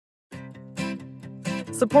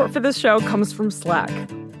Support for this show comes from Slack.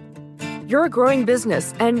 You're a growing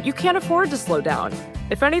business, and you can't afford to slow down.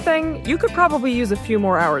 If anything, you could probably use a few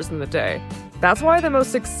more hours in the day. That's why the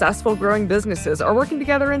most successful growing businesses are working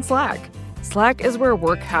together in Slack. Slack is where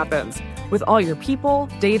work happens, with all your people,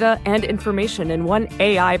 data, and information in one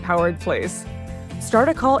AI-powered place. Start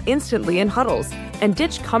a call instantly in huddles and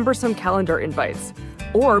ditch cumbersome calendar invites.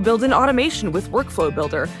 Or build an automation with Workflow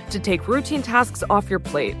Builder to take routine tasks off your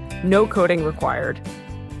plate. No coding required.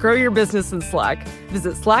 Grow your business in Slack.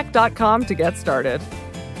 Visit slack.com to get started.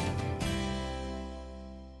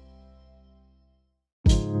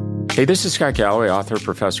 Hey, this is Scott Galloway, author,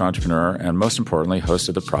 professor, entrepreneur, and most importantly, host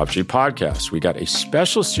of the Prop G podcast. We got a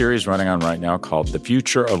special series running on right now called The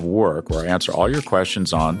Future of Work, where I answer all your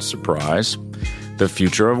questions on, surprise, the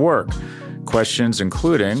future of work. Questions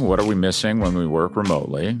including, what are we missing when we work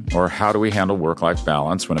remotely? Or how do we handle work-life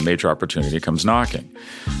balance when a major opportunity comes knocking?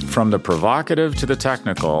 From the provocative to the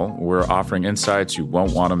technical, we're offering insights you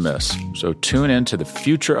won't want to miss. So tune in to The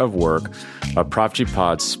Future of Work, a Prop G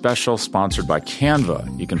Pod special sponsored by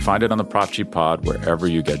Canva. You can find it on the Prop G Pod wherever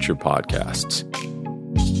you get your podcasts.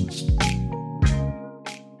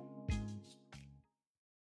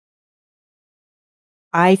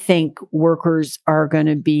 I think workers are going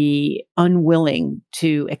to be unwilling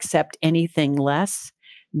to accept anything less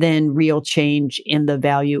than real change in the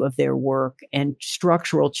value of their work and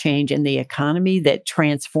structural change in the economy that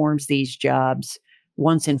transforms these jobs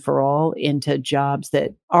once and for all into jobs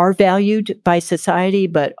that are valued by society,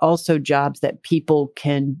 but also jobs that people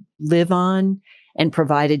can live on and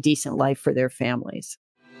provide a decent life for their families.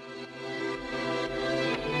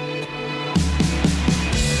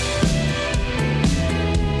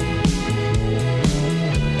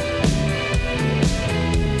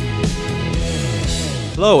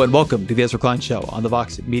 Hello and welcome to the Ezra Klein Show on the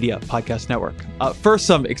Vox Media Podcast Network. First,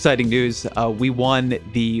 some exciting news. We won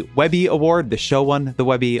the Webby Award. The show won the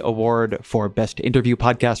Webby Award for Best Interview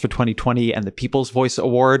Podcast for 2020 and the People's Voice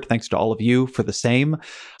Award. Thanks to all of you for the same.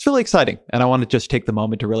 It's really exciting. And I want to just take the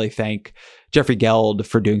moment to really thank Jeffrey Geld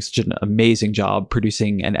for doing such an amazing job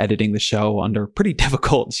producing and editing the show under pretty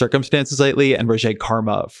difficult circumstances lately, and Roger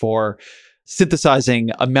Karma for synthesizing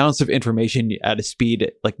amounts of information at a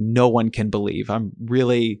speed like no one can believe. I'm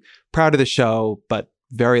really proud of the show, but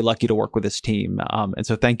very lucky to work with this team. And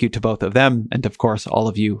so thank you to both of them. And of course, all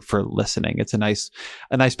of you for listening. It's a nice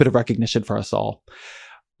bit of recognition for us all.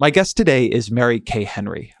 My guest today is Mary Kay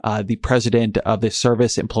Henry, the president of the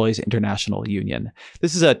Service Employees International Union.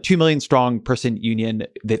 This is a 2 million strong person union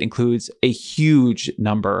that includes a huge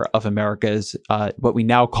number of America's what we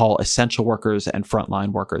now call essential workers and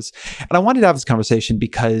frontline workers. And I wanted to have this conversation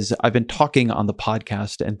because I've been talking on the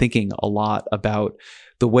podcast and thinking a lot about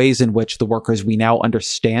the ways in which the workers we now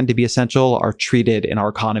understand to be essential are treated in our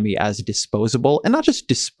economy as disposable, and not just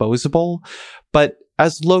disposable, but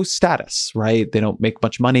as low status, right? They don't make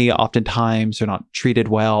much money. Oftentimes, they're not treated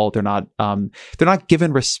well. They're not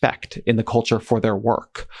given respect in the culture for their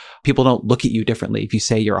work. People don't look at you differently if you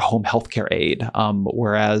say you're a home healthcare aide.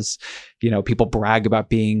 Whereas, people brag about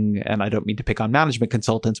being, and I don't mean to pick on management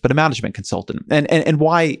consultants, but a management consultant. And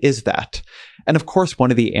why is that? And of course, one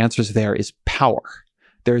of the answers there is power.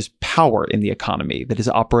 There's power in the economy that is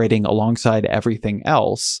operating alongside everything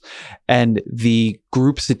else. And the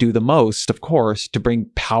groups that do the most, of course, to bring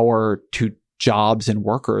power to jobs and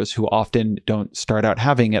workers who often don't start out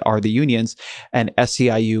having it are the unions, and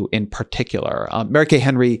SEIU in particular. Mary Kay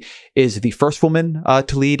Henry is the first woman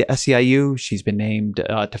to lead SEIU. She's been named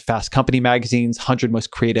to Fast Company magazine's 100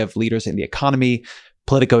 Most Creative Leaders in the Economy.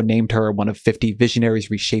 Politico named her one of 50 visionaries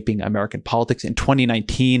reshaping American politics. In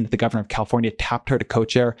 2019, the governor of California tapped her to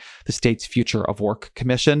co-chair the state's Future of Work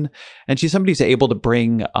Commission. And she's somebody who's able to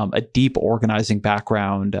bring a deep organizing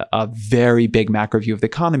background, a very big macro view of the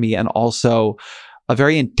economy, and also a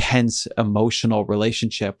very intense emotional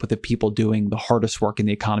relationship with the people doing the hardest work in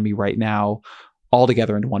the economy right now, all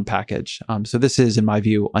together into one package. So this is, in my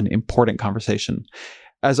view, an important conversation.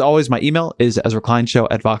 As always, my email is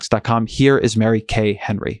EzraKleinShow@Vox.com. Here is Mary Kay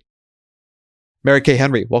Henry. Mary Kay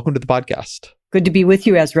Henry, welcome to the podcast. Good to be with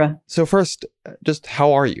you, Ezra. So first, just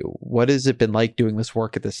how are you? What has it been like doing this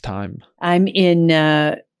work at this time? I'm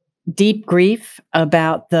in deep grief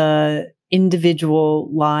about the individual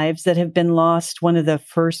lives that have been lost. One of the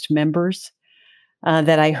first members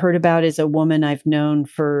that I heard about is a woman I've known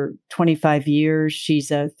for 25 years.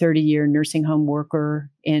 She's a 30-year nursing home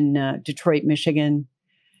worker in Detroit, Michigan.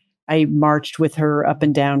 I marched with her up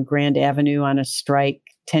and down Grand Avenue on a strike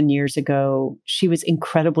 10 years ago. She was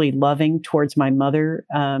incredibly loving towards my mother,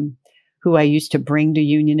 who I used to bring to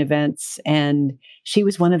union events. And she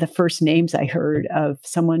was one of the first names I heard of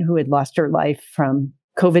someone who had lost her life from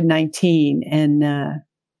COVID-19. And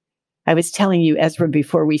I was telling you, Ezra,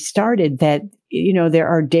 before we started that, there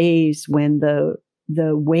are days when the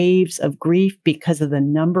waves of grief because of the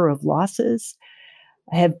number of losses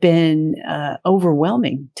have been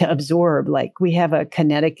overwhelming to absorb. Like, we have a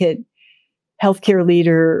Connecticut healthcare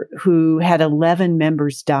leader who had 11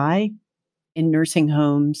 members die in nursing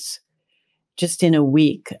homes just in a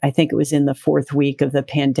week. I think it was in the 4th week of the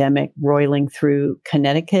pandemic, roiling through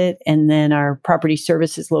Connecticut. And then our property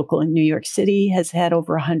services local in New York City has had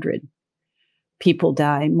over 100 people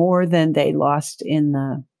die, more than they lost in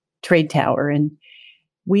the trade tower. And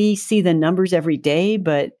we see the numbers every day,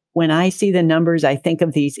 but when I see the numbers, I think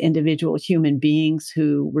of these individual human beings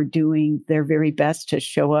who were doing their very best to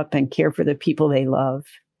show up and care for the people they love.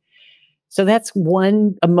 So that's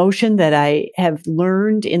one emotion that I have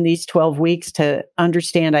learned in these 12 weeks to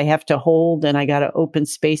understand I have to hold, and I got to open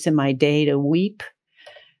space in my day to weep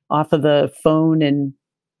off of the phone and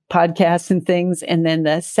podcasts and things. And then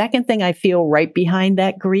the second thing I feel right behind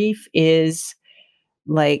that grief is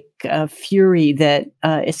like a fury that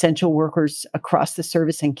essential workers across the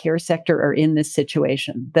service and care sector are in this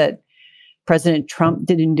situation, that President Trump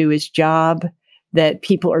didn't do his job, that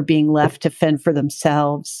people are being left to fend for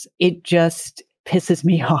themselves. It just pisses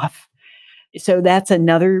me off. So that's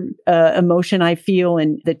another emotion I feel.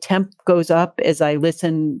 And the temp goes up as I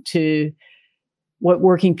listen to what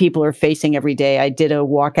working people are facing every day. I did a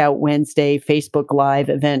Walkout Wednesday Facebook Live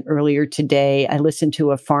event earlier today. I listened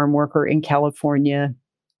to a farm worker in California,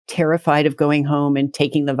 terrified of going home and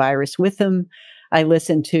taking the virus with them. I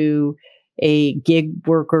listened to a gig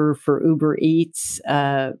worker for Uber Eats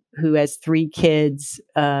who has 3 kids,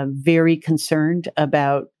 very concerned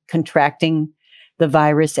about contracting the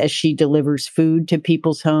virus as she delivers food to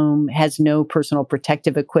people's home, has no personal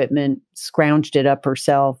protective equipment, scrounged it up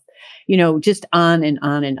herself. Just on and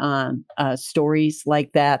on and on, stories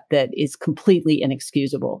like that is completely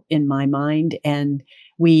inexcusable in my mind. And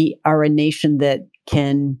we are a nation that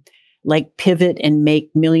can pivot and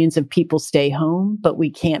make millions of people stay home, but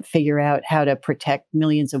we can't figure out how to protect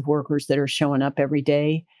millions of workers that are showing up every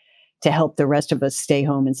day to help the rest of us stay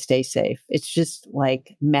home and stay safe. It's just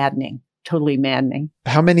maddening. Totally maddening.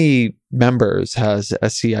 How many members has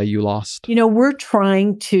SEIU lost? We're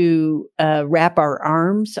trying to wrap our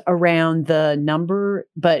arms around the number,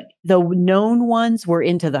 but the known ones were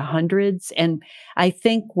into the hundreds. And I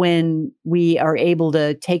think when we are able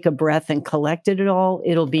to take a breath and collect it all,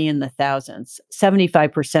 it'll be in the thousands.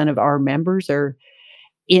 75% of our members are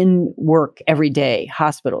in work every day: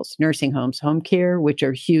 hospitals, nursing homes, home care, which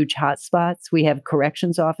are huge hotspots. We have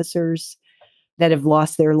corrections officers that have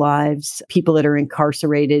lost their lives, people that are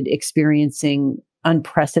incarcerated, experiencing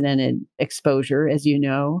unprecedented exposure, as you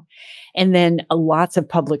know, and then lots of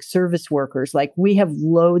public service workers. Like, we have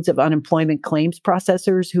loads of unemployment claims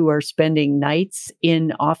processors who are spending nights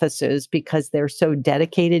in offices because they're so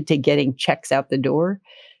dedicated to getting checks out the door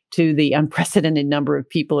to the unprecedented number of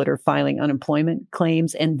people that are filing unemployment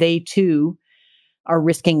claims. And they too are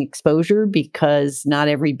risking exposure because not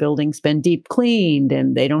every building's been deep cleaned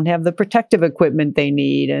and they don't have the protective equipment they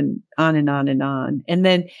need, and on and on and on. And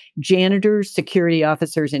then janitors, security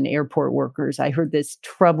officers, and airport workers. I heard this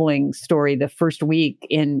troubling story the first week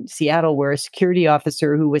in Seattle where a security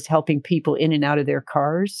officer who was helping people in and out of their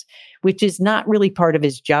cars, which is not really part of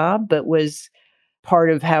his job, but was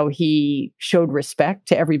part of how he showed respect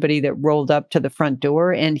to everybody that rolled up to the front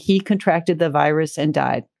door, and he contracted the virus and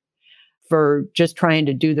died for just trying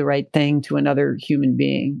to do the right thing to another human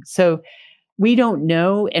being. So we don't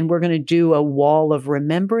know, and we're going to do a wall of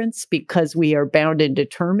remembrance because we are bound and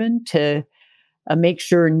determined to make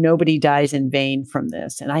sure nobody dies in vain from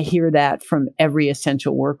this. And I hear that from every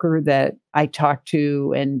essential worker that I talk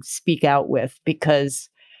to and speak out with, because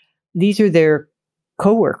these are their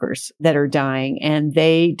coworkers that are dying and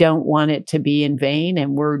they don't want it to be in vain.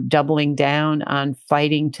 And we're doubling down on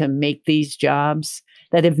fighting to make these jobs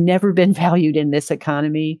that have never been valued in this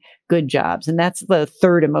economy good jobs. And that's the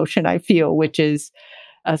third emotion I feel, which is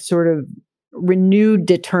a sort of renewed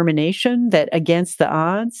determination that against the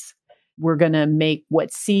odds, we're going to make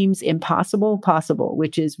what seems impossible possible,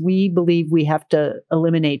 which is we believe we have to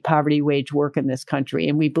eliminate poverty wage work in this country.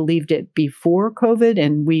 And we believed it before COVID,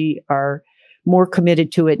 and we are more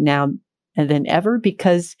committed to it now than ever,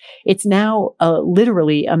 because it's now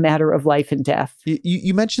literally a matter of life and death.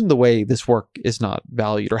 You mentioned the way this work is not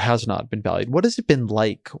valued or has not been valued. What has it been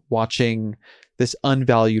like watching this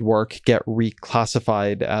unvalued work get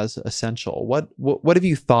reclassified as essential? What have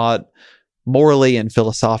you thought morally and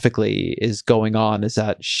philosophically is going on as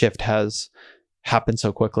that shift has happened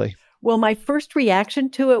so quickly? Well, my first reaction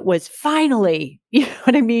to it was finally, you know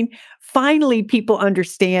what I mean? Finally, people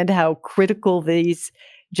understand how critical these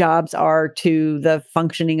jobs are to the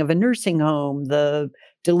functioning of a nursing home, the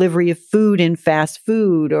delivery of food in fast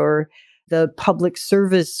food, or the public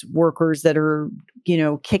service workers that are,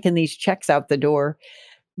 kicking these checks out the door.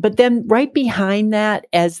 But then right behind that,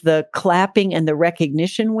 as the clapping and the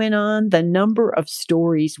recognition went on, the number of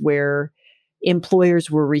stories where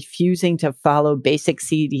employers were refusing to follow basic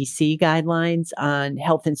CDC guidelines on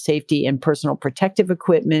health and safety and personal protective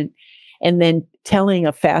equipment, and then telling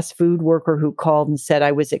a fast food worker who called and said,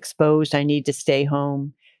 I was exposed, I need to stay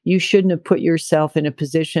home. You shouldn't have put yourself in a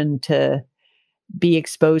position to be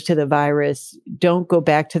exposed to the virus. Don't go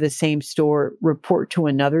back to the same store, report to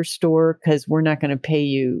another store because we're not going to pay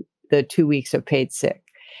you the 2 weeks of paid sick.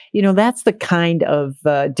 That's the kind of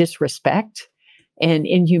disrespect and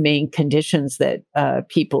inhumane conditions that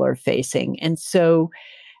people are facing. And so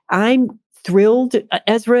I'm thrilled,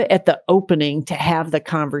 Ezra, at the opening to have the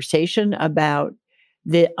conversation about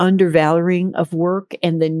the undervaluing of work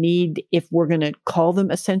and the need, if we're going to call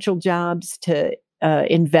them essential jobs, to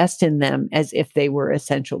invest in them as if they were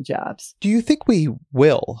essential jobs. Do you think we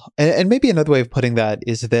will? And maybe another way of putting that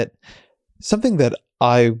is that something that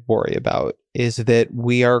I worry about is that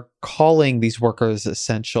we are calling these workers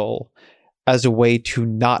essential as a way to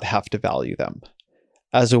not have to value them,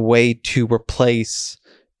 as a way to replace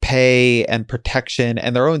pay and protection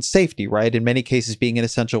and their own safety, right? In many cases, being an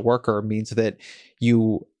essential worker means that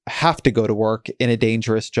you have to go to work in a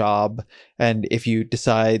dangerous job. And if you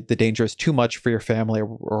decide the danger is too much for your family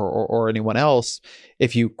or anyone else,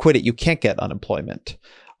 if you quit it, you can't get unemployment.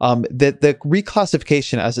 The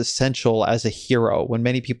reclassification as essential, as a hero, when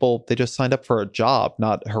many people, they just signed up for a job,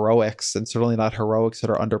 not heroics, and certainly not heroics that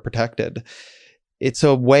are underprotected. It's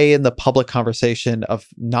a way in the public conversation of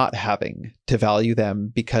not having to value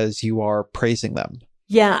them because you are praising them.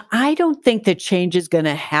 Yeah, I don't think that change is going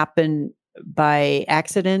to happen by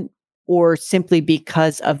accident or simply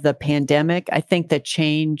because of the pandemic. I think the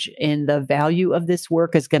change in the value of this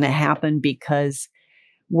work is going to happen because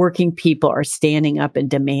working people are standing up and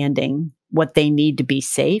demanding what they need to be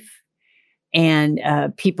safe. And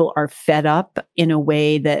people are fed up in a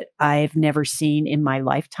way that I've never seen in my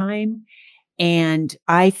lifetime. And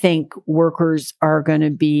I think workers are going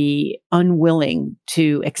to be unwilling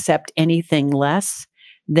to accept anything less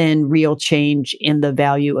than real change in the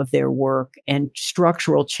value of their work and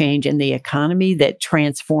structural change in the economy that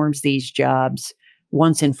transforms these jobs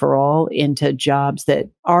once and for all into jobs that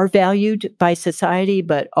are valued by society,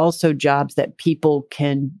 but also jobs that people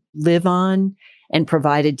can live on and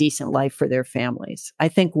provide a decent life for their families. I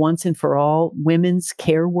think once and for all, women's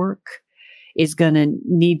care work is going to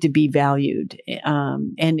need to be valued.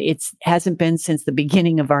 And it hasn't been since the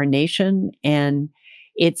beginning of our nation. And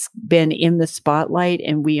it's been in the spotlight.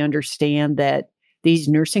 And we understand that these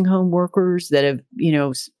nursing home workers that have,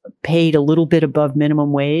 paid a little bit above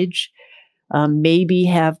minimum wage, maybe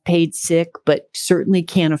have paid sick, but certainly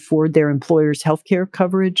can't afford their employer's healthcare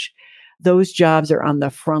coverage. Those jobs are on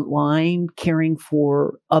the front line caring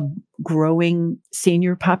for a growing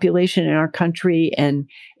senior population in our country. And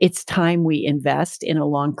it's time we invest in a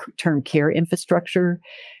long-term care infrastructure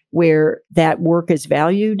where that work is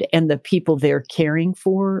valued and the people they're caring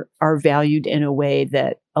for are valued in a way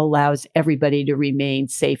that allows everybody to remain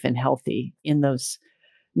safe and healthy in those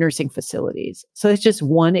nursing facilities. So it's just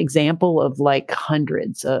one example of like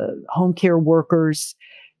hundreds of home care workers,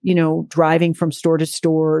 driving from store to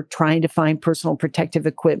store, trying to find personal protective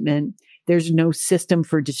equipment. There's no system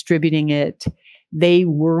for distributing it. They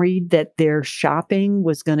worried that their shopping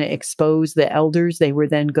was going to expose the elders they were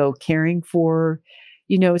then go caring for.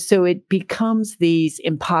 So it becomes these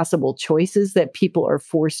impossible choices that people are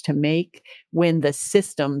forced to make when the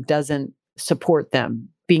system doesn't support them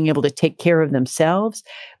being able to take care of themselves,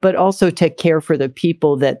 but also to care for the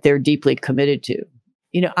people that they're deeply committed to.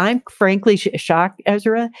 I'm frankly shocked,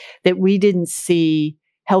 Ezra, that we didn't see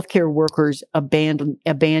healthcare workers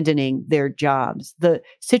abandoning their jobs. The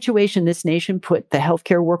situation this nation put the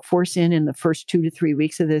healthcare workforce in the first 2 to 3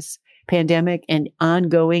 weeks of this pandemic and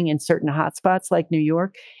ongoing in certain hotspots like New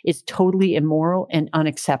York is totally immoral and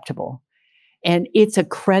unacceptable. And it's a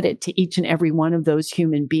credit to each and every one of those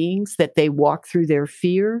human beings that they walk through their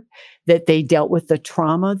fear, that they dealt with the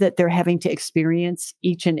trauma that they're having to experience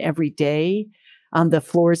each and every day on the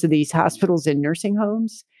floors of these hospitals and nursing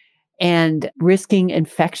homes and risking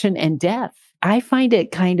infection and death. I find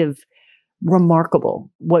it kind of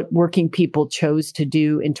remarkable what working people chose to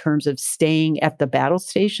do in terms of staying at the battle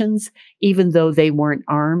stations, even though they weren't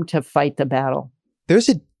armed to fight the battle. There's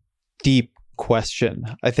a deep question,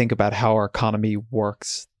 I think, about how our economy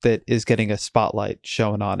works that is getting a spotlight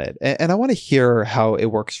shown on it. And I want to hear how it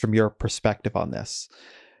works from your perspective on this.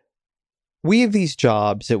 We have these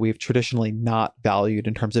jobs that we've traditionally not valued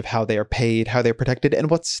in terms of how they are paid, how they're protected,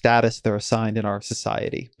 and what status they're assigned in our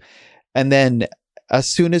society. And then as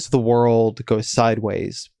soon as the world goes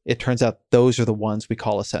sideways, it turns out those are the ones we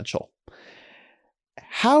call essential.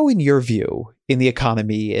 How, in your view, in the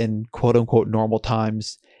economy, in quote unquote normal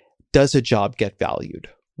times, does a job get valued?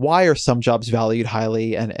 Why are some jobs valued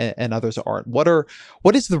highly and others aren't?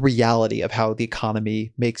 What is the reality of how the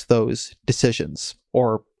economy makes those decisions,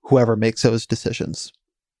 or whoever makes those decisions?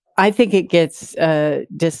 I think it gets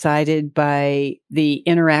decided by the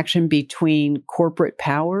interaction between corporate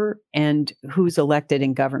power and who's elected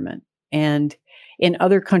in government. And in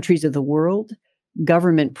other countries of the world,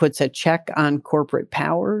 government puts a check on corporate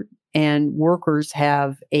power, and workers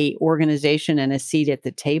have a organization and a seat at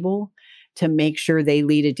the table to make sure they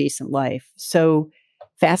lead a decent life. So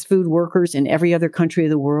fast food workers in every other country of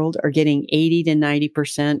the world are getting 80 to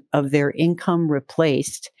 90% of their income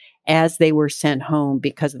replaced as they were sent home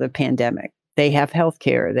because of the pandemic. They have health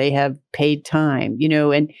care, they have paid time,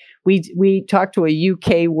 and we talked to a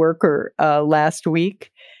UK worker last week,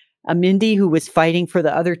 a Mindy, who was fighting for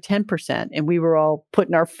the other 10%. And we were all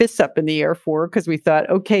putting our fists up in the air for her because we thought,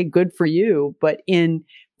 okay, good for you. But in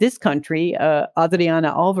this country, Adriana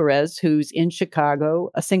Alvarez, who's in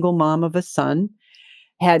Chicago, a single mom of a son,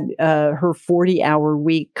 had her 40-hour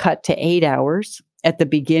week cut to 8 hours at the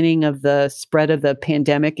beginning of the spread of the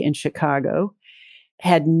pandemic in Chicago,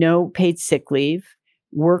 had no paid sick leave,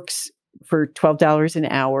 works for $12 an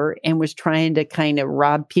hour, and was trying to kind of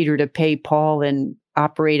rob Peter to pay Paul and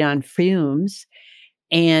operate on fumes,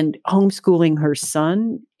 and homeschooling her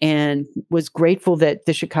son, and was grateful that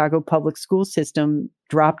the Chicago public school system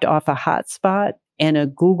dropped off a hotspot and a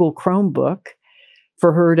Google Chromebook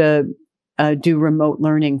for her to do remote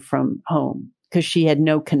learning from home, because she had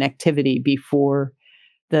no connectivity before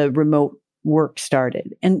the remote work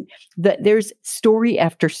started. And there's story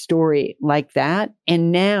after story like that.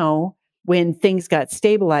 And now, when things got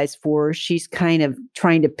stabilized for her, she's kind of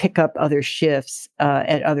trying to pick up other shifts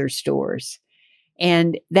at other stores.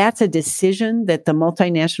 And that's a decision that the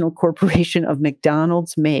multinational corporation of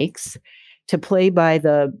McDonald's makes to play by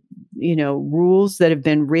the, rules that have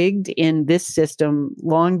been rigged in this system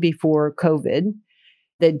long before COVID,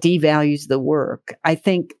 that devalues the work. I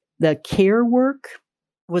think the care work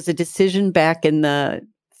was a decision back in the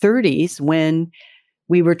 30s when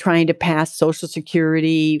we were trying to pass Social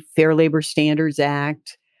Security, Fair Labor Standards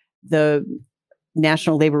Act, the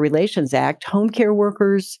National Labor Relations Act. Home care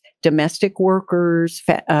workers, domestic workers,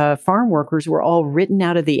 farm workers were all written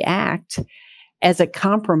out of the act as a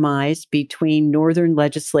compromise between Northern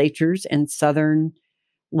legislatures and Southern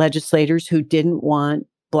legislators who didn't want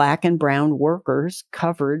Black and brown workers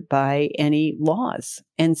covered by any laws.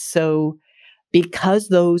 And so, because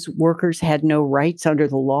those workers had no rights under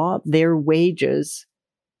the law, their wages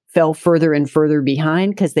fell further and further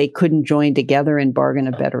behind because they couldn't join together and bargain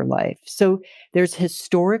a better life. So there's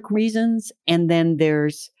historic reasons, and then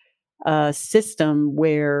there's a system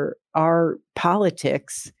where our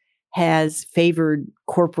politics has favored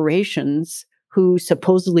corporations who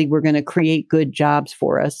supposedly were going to create good jobs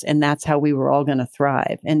for us, and that's how we were all going to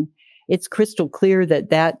thrive. And it's crystal clear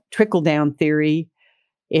that trickle-down theory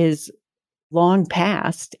is long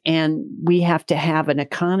past, and we have to have an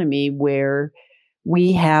economy where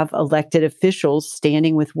we have elected officials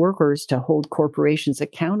standing with workers to hold corporations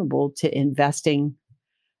accountable to investing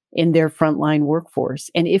in their frontline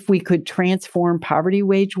workforce. And if we could transform poverty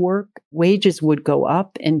wage work, wages would go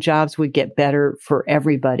up and jobs would get better for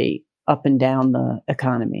everybody up and down the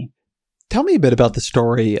economy. Tell me a bit about the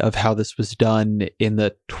story of how this was done in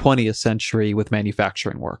the 20th century with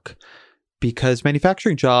manufacturing work. Because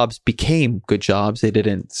manufacturing jobs became good jobs. They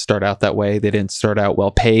didn't start out that way. They didn't start out well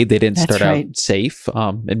paid. They didn't start out safe.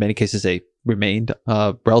 In many cases, they remained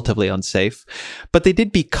relatively unsafe. But they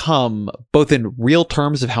did become, both in real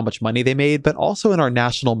terms of how much money they made, but also in our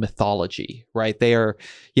national mythology, right? They are,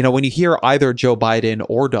 when you hear either Joe Biden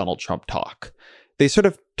or Donald Trump talk, they sort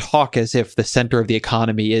of talk as if the center of the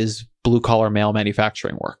economy is blue-collar male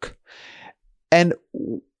manufacturing work. And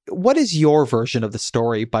what is your version of the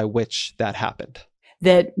story by which that happened?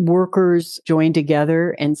 That workers joined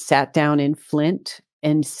together and sat down in Flint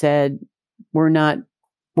and said, we're not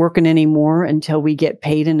working anymore until we get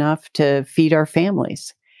paid enough to feed our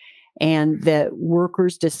families. And that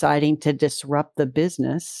workers deciding to disrupt the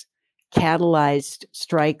business catalyzed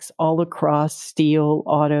strikes all across steel,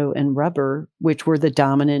 auto, and rubber, which were the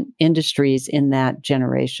dominant industries in that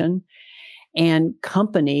generation. And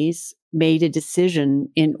companies made a decision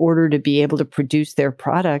in order to be able to produce their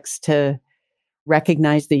products to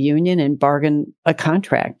recognize the union and bargain a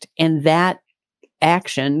contract. And that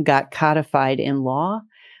action got codified in law,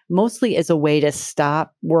 mostly as a way to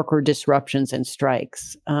stop worker disruptions and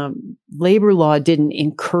strikes. Labor law didn't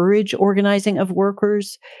encourage organizing of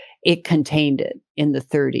workers. It contained it in the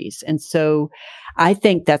 30s. And so I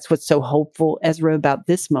think that's what's so hopeful, Ezra, about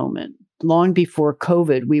this moment. Long before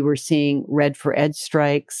COVID, we were seeing Red for Ed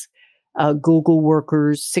strikes, Google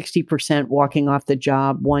workers, 60% walking off the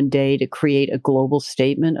job one day to create a global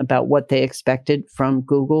statement about what they expected from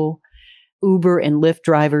Google. Uber and Lyft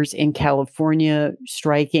drivers in California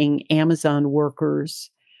striking, Amazon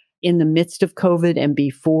workers in the midst of COVID and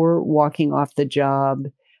before walking off the job.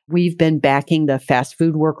 We've been backing the fast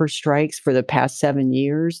food worker strikes for the past 7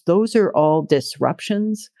 years. Those are all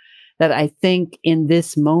disruptions that I think in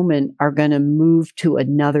this moment are going to move to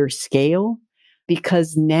another scale,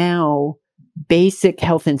 because now basic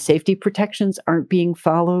health and safety protections aren't being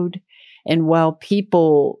followed. And while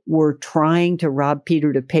people were trying to rob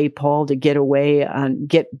Peter to pay Paul to get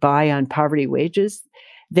by on poverty wages,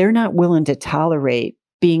 they're not willing to tolerate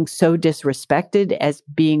being so disrespected as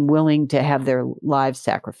being willing to have their lives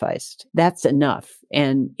sacrificed. That's enough.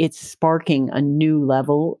 And it's sparking a new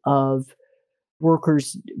level of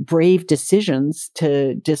workers' brave decisions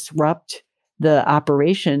to disrupt the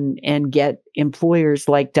operation and get employers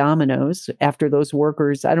like Domino's after those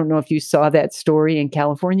workers. I don't know if you saw that story in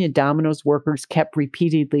California. Domino's workers kept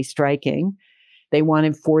repeatedly striking. They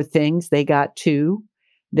wanted 4 things. They got 2.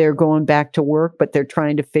 They're going back to work, but they're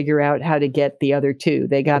trying to figure out how to get the other 2.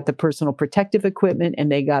 They got the personal protective equipment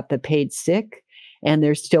and they got the paid sick. And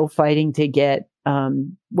they're still fighting to get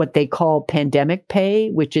what they call pandemic pay,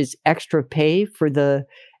 which is extra pay for the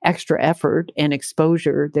extra effort and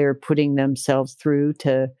exposure they're putting themselves through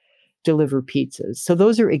to deliver pizzas. So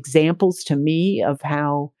those are examples to me of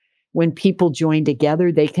how when people join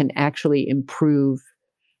together, they can actually improve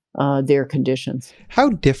their conditions. How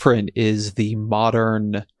different is the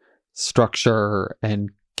modern structure and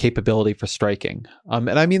capability for striking? And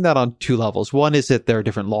I mean that on 2 levels. One is that there are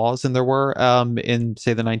different laws than there were in,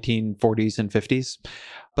 say, the 1940s and 50s,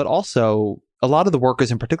 but also a lot of the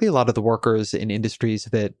workers, and particularly a lot of the workers in industries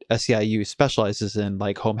that SEIU specializes in,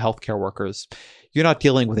 like home healthcare workers, you're not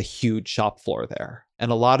dealing with a huge shop floor there.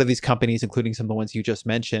 And a lot of these companies, including some of the ones you just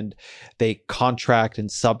mentioned, they contract and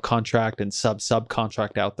subcontract and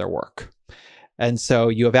subcontract out their work. And so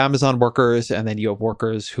you have Amazon workers, and then you have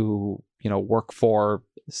workers who, work for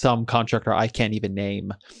some contractor I can't even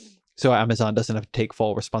name. So Amazon doesn't have to take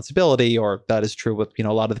full responsibility, or that is true with,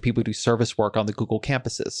 a lot of the people who do service work on the Google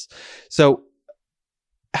campuses. So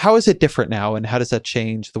how is it different now, and how does that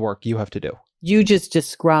change the work you have to do? You just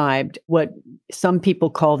described what some people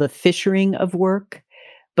call the fishering of work,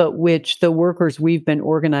 but which the workers we've been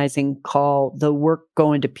organizing call the work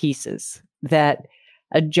going to pieces. That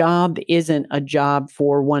a job isn't a job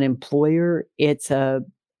for one employer. It's a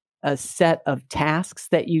set of tasks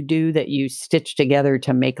that you do that you stitch together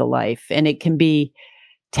to make a life. And it can be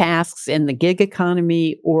tasks in the gig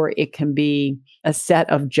economy, or it can be a set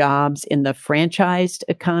of jobs in the franchised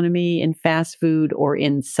economy in fast food or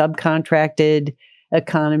in subcontracted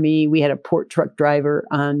economy. We had a port truck driver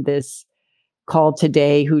on this call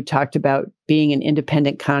today who talked about being an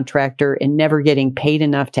independent contractor and never getting paid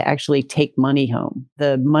enough to actually take money home.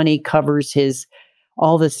 The money covers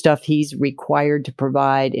all the stuff he's required to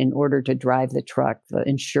provide in order to drive the truck, the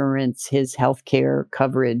insurance, his healthcare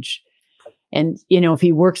coverage. And, if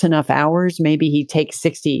he works enough hours, maybe he takes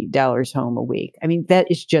 $60 home a week. I mean, that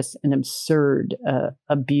is just an absurd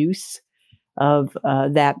abuse of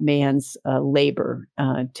that man's labor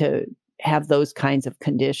to have those kinds of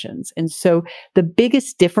conditions. And so the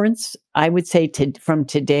biggest difference, I would say, from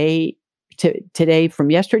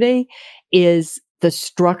yesterday, is the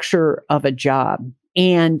structure of a job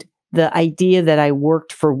and the idea that I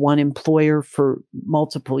worked for one employer for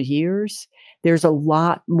multiple years. There's a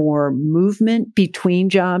lot more movement between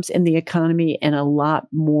jobs in the economy and a lot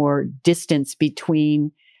more distance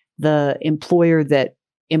between the employer that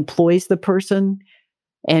employs the person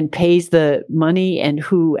and pays the money and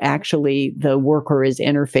who actually the worker is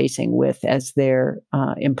interfacing with as their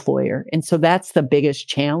employer. And so that's the biggest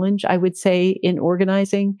challenge, I would say, in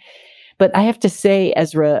organizing. But I have to say,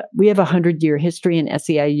 Ezra, we have a 100-year history in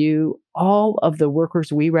SEIU. All of the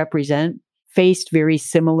workers we represent faced very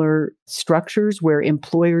similar structures where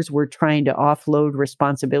employers were trying to offload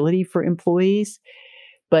responsibility for employees.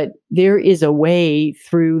 But there is a way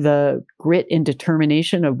through the grit and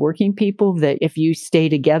determination of working people that if you stay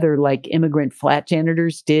together like immigrant flat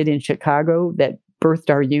janitors did in Chicago that birthed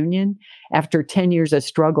our union, after 10 years of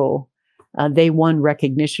struggle, They won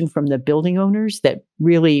recognition from the building owners that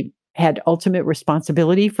really had ultimate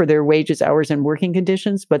responsibility for their wages, hours, and working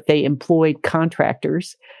conditions, but they employed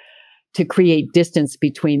contractors to create distance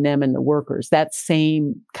between them and the workers. That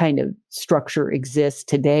same kind of structure exists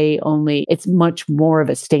today, only it's much more of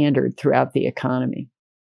a standard throughout the economy.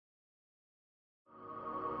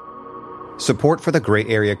 Support for the gray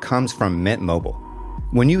area comes from Mint Mobile.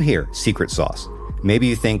 When you hear secret sauce, maybe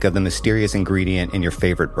you think of the mysterious ingredient in your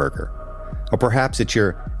favorite burger. Or perhaps it's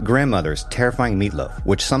your grandmother's terrifying meatloaf,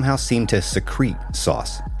 which somehow seemed to secrete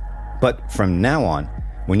sauce. But from now on,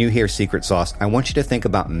 when you hear secret sauce, I want you to think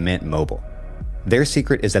about Mint Mobile. Their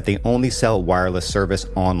secret is that they only sell wireless service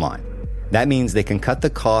online. That means they can cut the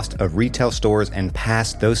cost of retail stores and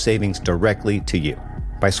pass those savings directly to you.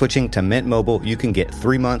 By switching to Mint Mobile, you can get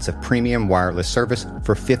 3 months of premium wireless service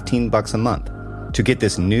for $15 a month. To get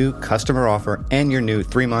this new customer offer and your new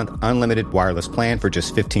 3-month unlimited wireless plan for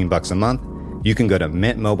just $15 a month, you can go to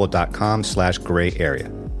mintmobile.com/gray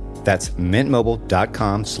area. That's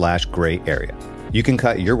mintmobile.com/gray area. You can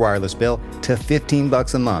cut your wireless bill to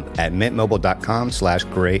 $15 a month at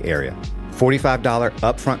mintmobile.com/gray area. $45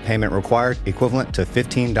 upfront payment required, equivalent to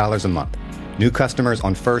 $15 a month. New customers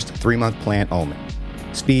on first 3-month plan only.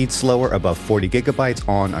 Speed slower above 40 gigabytes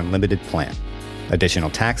on unlimited plan. Additional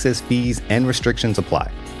taxes, fees, and restrictions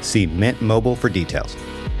apply. See Mint Mobile for details.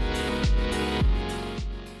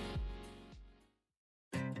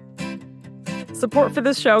 Support for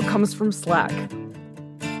this show comes from Slack.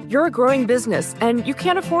 You're a growing business, and you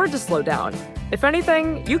can't afford to slow down. If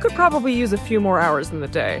anything, you could probably use a few more hours in the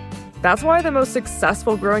day. That's why the most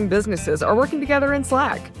successful growing businesses are working together in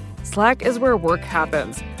Slack. Slack is where work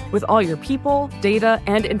happens, with all your people, data,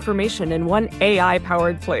 and information in one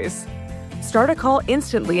AI-powered place. Start a call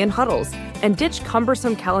instantly in huddles and ditch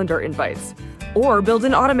cumbersome calendar invites. Or build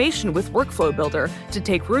an automation with Workflow Builder to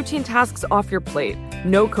take routine tasks off your plate.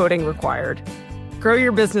 No coding required. Grow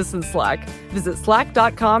your business in Slack. Visit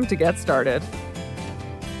slack.com to get started.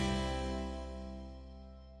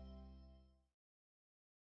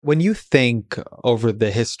 When you think over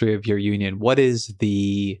the history of your union, what is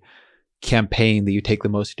the campaign that you take the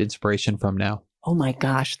most inspiration from now? Oh my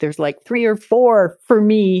gosh, there's like 3 or 4 for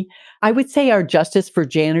me. I would say our Justice for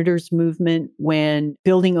Janitors movement, when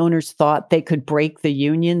building owners thought they could break the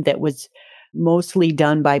union that was mostly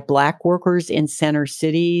done by Black workers in center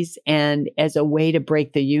cities. And as a way to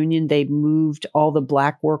break the union, they moved all the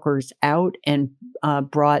Black workers out and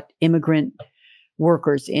brought immigrant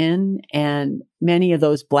workers in. And many of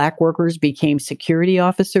those Black workers became security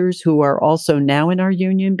officers who are also now in our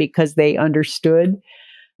union because they understood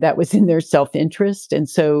that was in their self-interest. And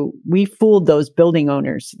so we fooled those building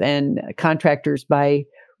owners and contractors by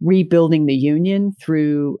rebuilding the union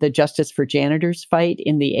through the Justice for Janitors fight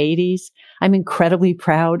in the 80s. I'm incredibly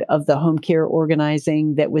proud of the home care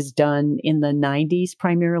organizing that was done in the 90s,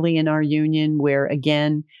 primarily in our union, where,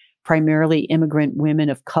 again, primarily immigrant women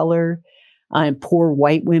of color and poor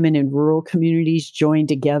white women in rural communities joined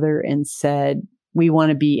together and said, we want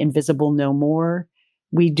to be invisible no more.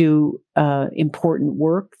 We do important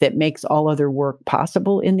work that makes all other work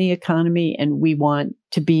possible in the economy, and we want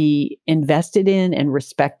to be invested in and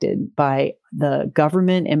respected by the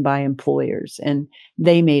government and by employers. And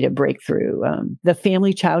they made a breakthrough. The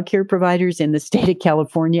family child care providers in the state of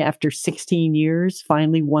California, after 16 years,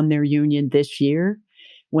 finally won their union this year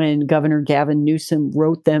when Governor Gavin Newsom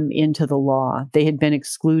wrote them into the law. They had been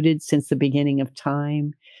excluded since the beginning of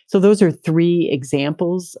time. So those are 3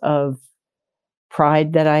 examples of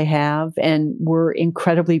pride that I have. And we're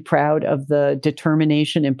incredibly proud of the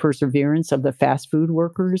determination and perseverance of the fast food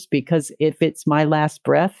workers, because if it's my last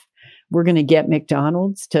breath, we're going to get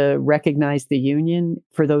McDonald's to recognize the union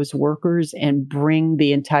for those workers and bring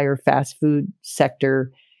the entire fast food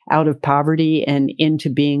sector out of poverty and into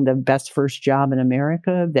being the best first job in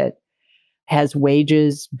America that has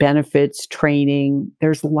wages, benefits, training.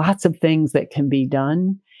 There's lots of things that can be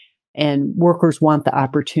done. And workers want the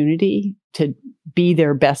opportunity to be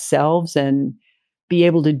their best selves and be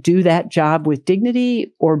able to do that job with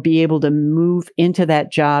dignity, or be able to move into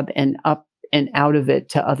that job and up and out of it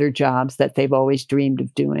to other jobs that they've always dreamed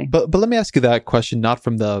of doing. But let me ask you that question, not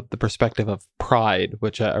from the perspective of pride,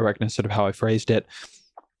 which I recognize sort of how I phrased it,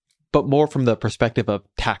 but more from the perspective of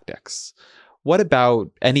tactics. What about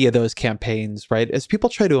any of those campaigns, right? As people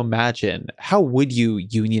try to imagine, how would you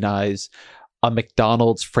unionize a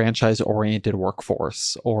McDonald's franchise-oriented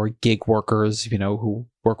workforce, or gig workers, who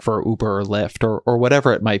work for Uber or Lyft or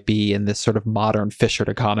whatever it might be in this sort of modern fishered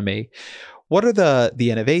economy? What are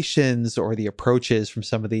the innovations or the approaches from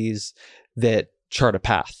some of these that chart a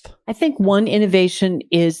path? I think one innovation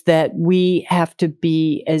is that we have to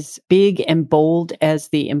be as big and bold as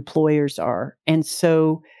the employers are. And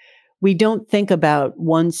so we don't think about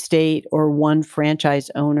one state or one franchise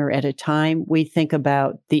owner at a time. We think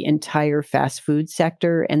about the entire fast food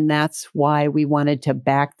sector. And that's why we wanted to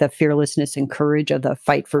back the fearlessness and courage of the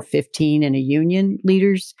Fight for 15 and a union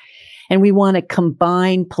leaders. And we want to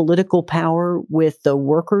combine political power with the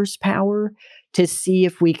workers' power to see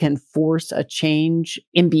if we can force a change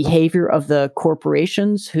in behavior of the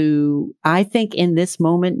corporations who, I think in this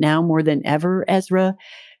moment now more than ever, Ezra,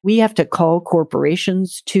 we have to call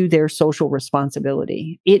corporations to their social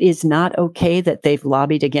responsibility. It is not okay that they've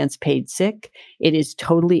lobbied against paid sick. It is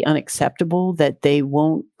totally unacceptable that they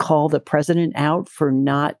won't call the president out for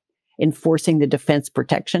not enforcing the Defense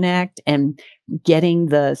Production Act and getting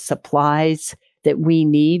the supplies that we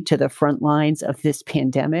need to the front lines of this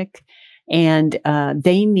pandemic. And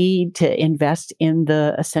they need to invest in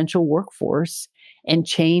the essential workforce and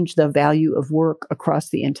change the value of work across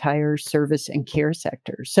the entire service and care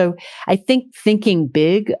sector. So I think thinking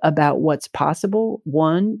big about what's possible,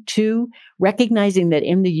 one. Two, recognizing that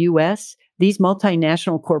in the US, these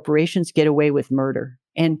multinational corporations get away with murder.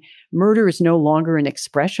 And murder is no longer an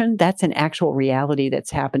expression. That's an actual reality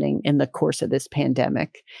that's happening in the course of this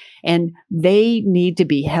pandemic. And they need to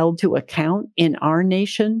be held to account in our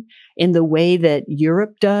nation in the way that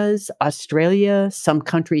Europe does, Australia, some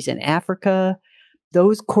countries in Africa.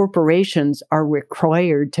 Those corporations are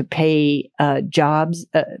required to pay jobs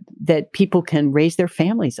that people can raise their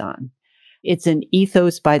families on. It's an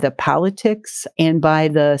ethos by the politics and by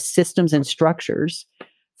the systems and structures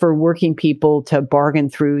for working people to bargain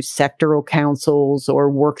through sectoral councils or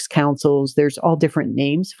works councils. There's all different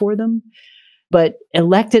names for them. But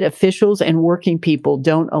elected officials and working people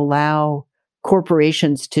don't allow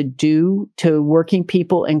corporations to do to working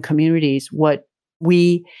people and communities what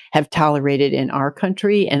we have tolerated in our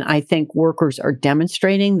country. And I think workers are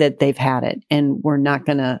demonstrating that they've had it, and we're not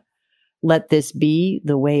going to let this be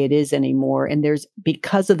the way it is anymore. And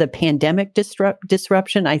because of the pandemic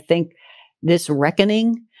disruption, I think this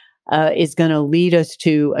reckoning is going to lead us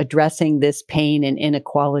to addressing this pain and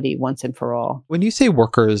inequality once and for all. When you say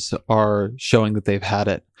workers are showing that they've had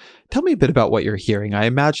it, tell me a bit about what you're hearing. I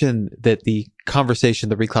imagine that the conversation,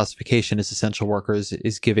 the reclassification as essential workers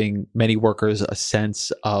is giving many workers a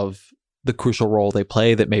sense of the crucial role they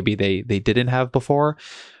play that maybe they didn't have before.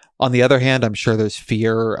 On the other hand, I'm sure there's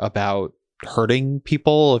fear about hurting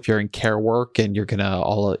people if you're in care work and you're gonna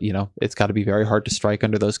it's got to be very hard to strike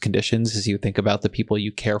under those conditions as you think about the people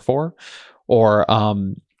you care for, or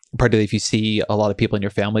particularly if you see a lot of people in your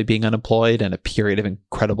family being unemployed and a period of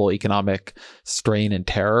incredible economic strain and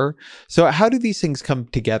terror. So how do these things come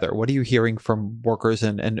together? What are you hearing from workers,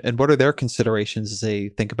 and what are their considerations as they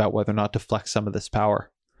think about whether or not to flex some of this power?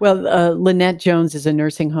 Well, Lynette Jones is a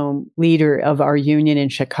nursing home leader of our union in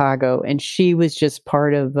Chicago, and she was just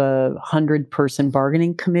part of a 100-person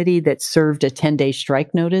bargaining committee that served a 10-day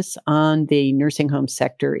strike notice on the nursing home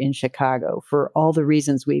sector in Chicago for all the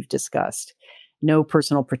reasons we've discussed. No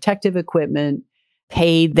personal protective equipment,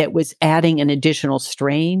 pay that was adding an additional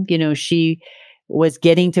strain. She was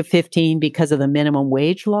getting to 15 because of the minimum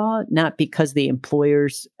wage law, not because the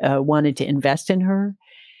employers wanted to invest in her.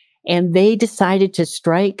 And they decided to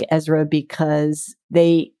strike, Ezra, because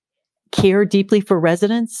they care deeply for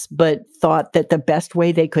residents, but thought that the best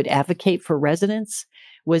way they could advocate for residents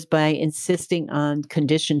was by insisting on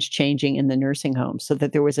conditions changing in the nursing home so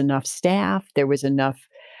that there was enough staff, there was enough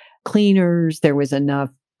cleaners, there was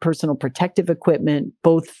enough personal protective equipment,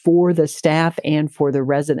 both for the staff and for the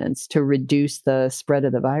residents to reduce the spread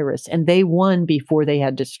of the virus. And they won before they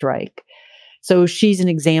had to strike. So she's an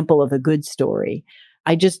example of a good story.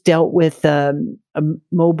 I just dealt with a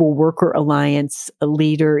Mobile Worker Alliance, a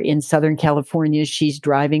leader in Southern California. She's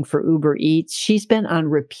driving for Uber Eats. She's been on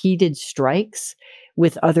repeated strikes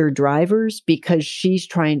with other drivers because she's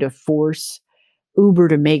trying to force Uber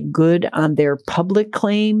to make good on their public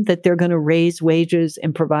claim that they're going to raise wages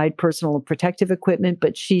and provide personal protective equipment,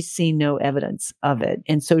 but she's seen no evidence of it.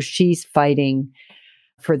 And so she's fighting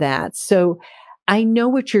for that. So I know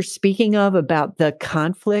what you're speaking of about the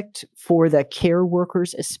conflict for the care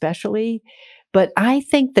workers especially, but I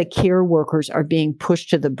think the care workers are being pushed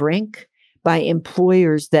to the brink by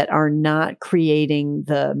employers that are not creating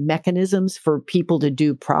the mechanisms for people to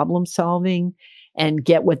do problem solving and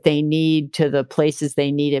get what they need to the places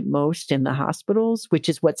they need it most in the hospitals, which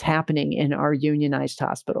is what's happening in our unionized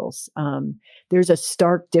hospitals. There's a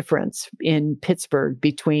stark difference in Pittsburgh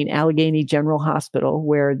between Allegheny General Hospital,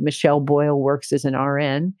 where Michelle Boyle works as an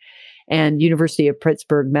RN, and University of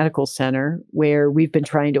Pittsburgh Medical Center, where we've been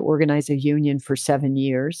trying to organize a union for 7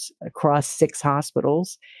 years across 6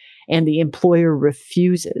 hospitals. And the employer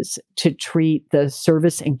refuses to treat the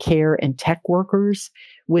service and care and tech workers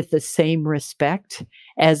with the same respect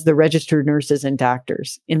as the registered nurses and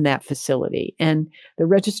doctors in that facility. And the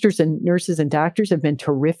registered nurses and doctors have been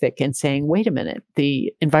terrific in saying, wait a minute,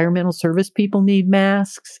 the environmental service people need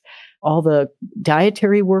masks. All the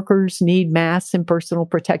dietary workers need masks and personal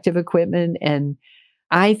protective equipment. And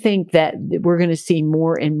I think that we're going to see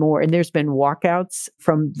more and more. And there's been walkouts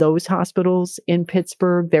from those hospitals in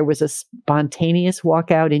Pittsburgh. There was a spontaneous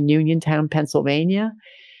walkout in Uniontown, Pennsylvania,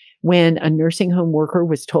 when a nursing home worker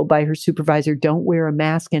was told by her supervisor, don't wear a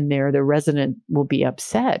mask in there. The resident will be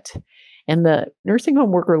upset. And the nursing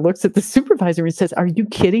home worker looks at the supervisor and says, are you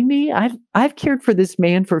kidding me? I've cared for this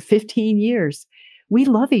man for 15 years. We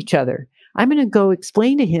love each other. I'm going to go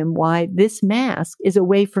explain to him why this mask is a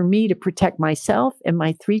way for me to protect myself and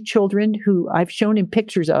my 3 children who I've shown him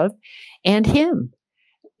pictures of and him.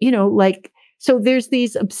 So there's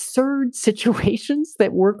these absurd situations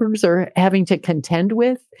that workers are having to contend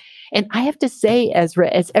with. And I have to say,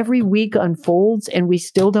 as every week unfolds and we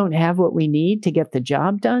still don't have what we need to get the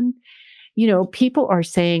job done, people are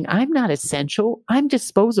saying, I'm not essential. I'm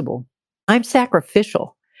disposable. I'm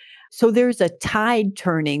sacrificial. So there's a tide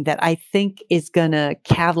turning that I think is going to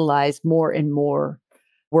catalyze more and more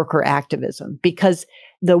worker activism, because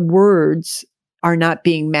the words are not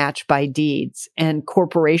being matched by deeds, and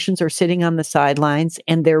corporations are sitting on the sidelines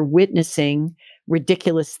and they're witnessing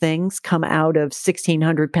ridiculous things come out of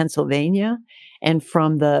 1600 Pennsylvania and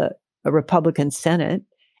from the Republican Senate,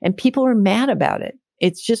 and people are mad about it.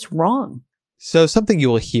 It's just wrong. So something you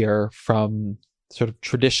will hear from sort of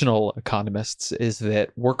traditional economists is that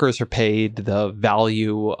workers are paid the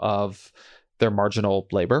value of their marginal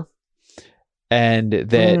labor, and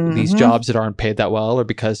that these jobs that aren't paid that well are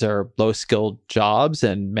because they're low skilled jobs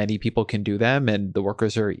and many people can do them and the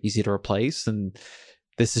workers are easy to replace. And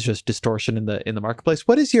this is just distortion in the marketplace.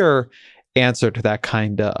 What is your answer to that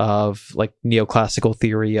kind of like neoclassical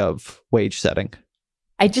theory of wage setting?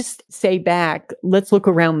 I just say back, let's look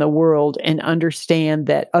around the world and understand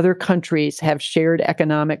that other countries have shared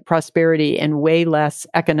economic prosperity and way less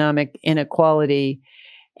economic inequality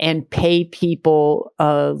and pay people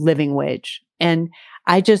a living wage. And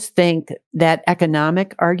I just think that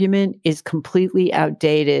economic argument is completely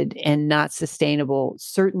outdated and not sustainable,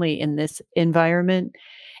 certainly in this environment.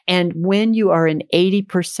 And when you are an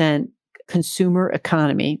 80% consumer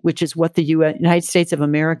economy, which is what the United States of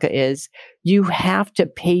America is, you have to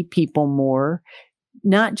pay people more,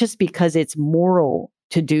 not just because it's moral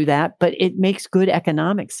to do that, but it makes good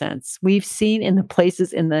economic sense. We've seen in the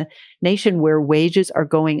places in the nation where wages are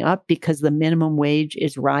going up because the minimum wage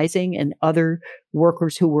is rising and other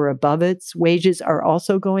workers who were above its wages are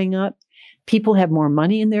also going up. People have more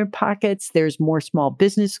money in their pockets. There's more small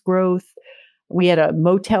business growth. We had a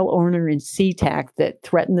motel owner in SeaTac that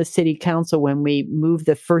threatened the city council when we moved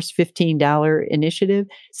the first $15 initiative,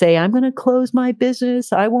 say, I'm going to close my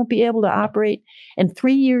business. I won't be able to operate. And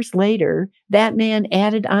 3 years later, that man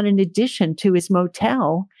added on an addition to his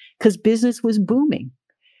motel because business was booming.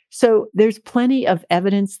 So there's plenty of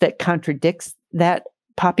evidence that contradicts that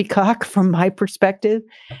poppycock from my perspective.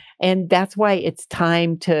 And that's why it's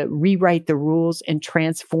time to rewrite the rules and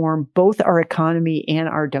transform both our economy and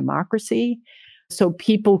our democracy so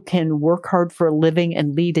people can work hard for a living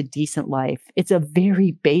and lead a decent life. It's a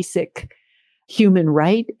very basic human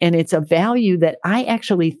right, and it's a value that I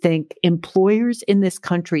actually think employers in this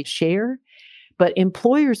country share, but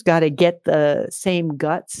employers got to get the same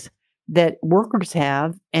guts that workers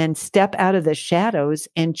have and step out of the shadows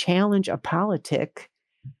and challenge a politic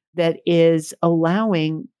that is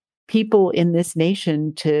allowing people in this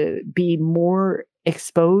nation to be more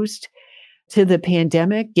exposed to the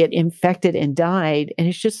pandemic, get infected and died.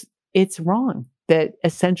 And it's wrong that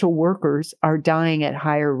essential workers are dying at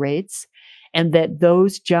higher rates and that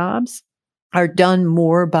those jobs are done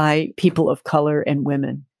more by people of color and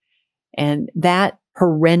women. And that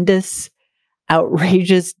horrendous,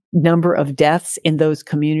 outrageous number of deaths in those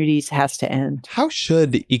communities has to end. How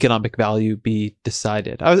should economic value be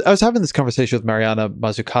decided? I was having this conversation with Mariana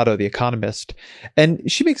Mazzucato, the economist, and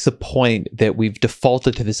she makes the point that we've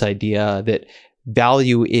defaulted to this idea that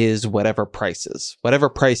value is whatever price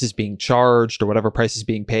is being charged or whatever price is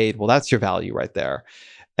being paid. Well, that's your value right there.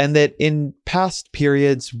 And that in past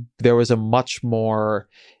periods, there was a much more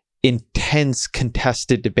intense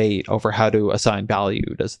contested debate over how to assign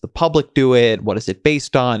value. Does the public do it? What is it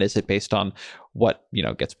based on? Is it based on what,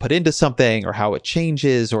 gets put into something or how it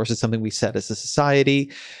changes? Or is it something we set as a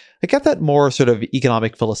society? Like at that more sort of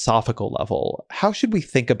economic philosophical level, how should we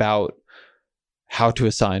think about how to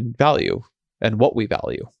assign value and what we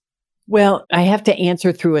value? Well, I have to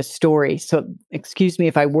answer through a story. So excuse me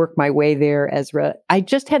if I work my way there, Ezra. I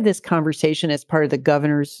just had this conversation as part of the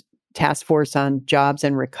governor's task force on jobs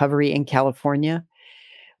and recovery in California,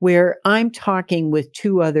 where I'm talking with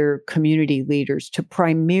two other community leaders to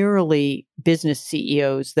primarily business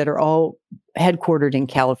CEOs that are all headquartered in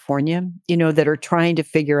California, that are trying to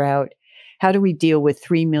figure out, how do we deal with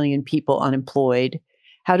 3 million people unemployed?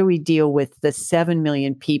 How do we deal with the 7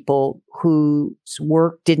 million people whose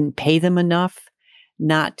work didn't pay them enough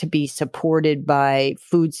not to be supported by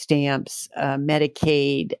food stamps,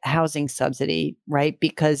 Medicaid, housing subsidy, right?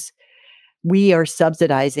 Because we are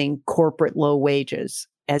subsidizing corporate low wages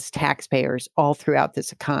as taxpayers all throughout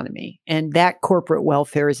this economy. And that corporate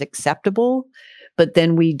welfare is acceptable, but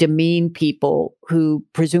then we demean people who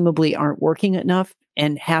presumably aren't working enough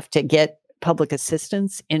and have to get public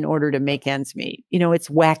assistance in order to make ends meet. It's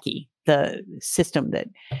wacky, the system that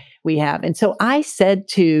we have. And so I said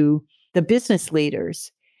to the business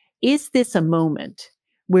leaders, is this a moment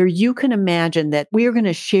where you can imagine that we are going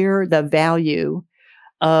to share the value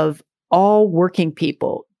of all working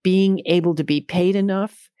people being able to be paid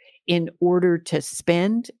enough in order to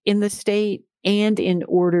spend in the state and in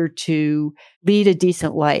order to lead a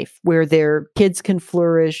decent life where their kids can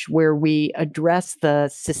flourish, where we address the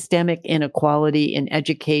systemic inequality in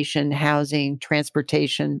education, housing,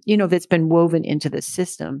 transportation, that's been woven into the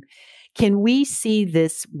system? Can we see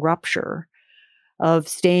this rupture of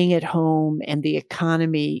staying at home and the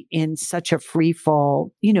economy in such a free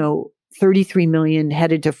fall, 33 million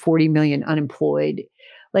headed to 40 million unemployed?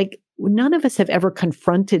 Like, none of us have ever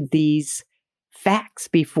confronted these facts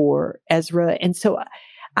before, Ezra. And so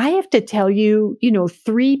I have to tell you,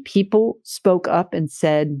 3 people spoke up and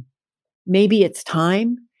said, maybe it's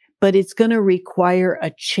time, but it's going to require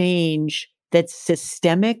a change that's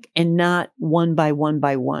systemic and not one by one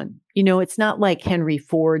by one. It's not like Henry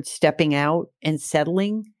Ford stepping out and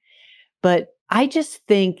settling. But I just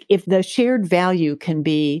think if the shared value can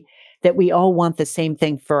be that we all want the same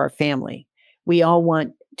thing for our family, we all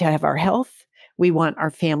want to have our health, we want our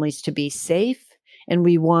families to be safe, and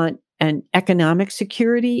we want an economic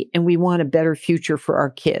security, and we want a better future for our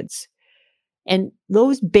kids. And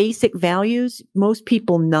those basic values, most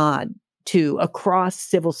people nod to across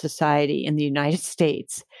civil society in the United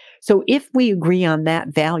States. So if we agree on that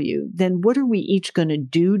value, then what are we each going to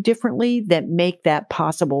do differently that make that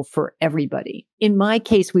possible for everybody? In my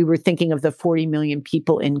case, we were thinking of the 40 million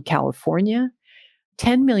people in California,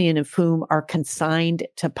 10 million of whom are consigned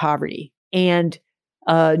to poverty. And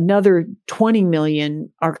another 20 million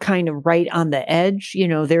are kind of right on the edge.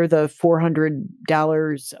 They're the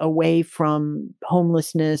 $400 away from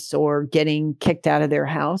homelessness or getting kicked out of their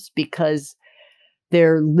house because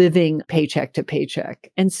they're living paycheck to paycheck.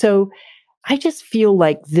 And so I just feel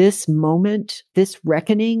like this moment, this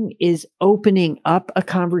reckoning is opening up a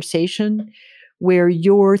conversation where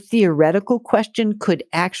your theoretical question could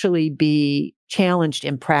actually be challenged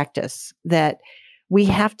in practice, that we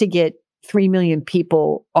have to get 3 million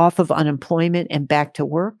people off of unemployment and back to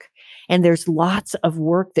work. And there's lots of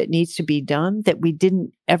work that needs to be done that we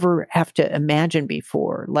didn't ever have to imagine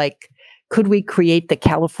before. Like, could we create the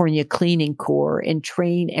California Cleaning Corps and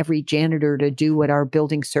train every janitor to do what our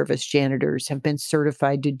building service janitors have been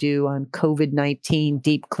certified to do on COVID-19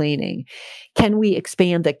 deep cleaning? Can we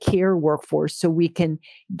expand the care workforce so we can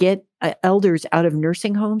get elders out of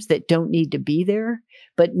nursing homes that don't need to be there,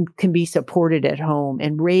 but can be supported at home,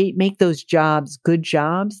 and make those jobs good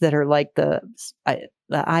jobs that are like the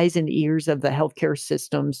eyes and ears of the healthcare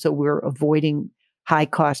system, so we're avoiding high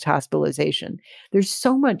cost hospitalization? There's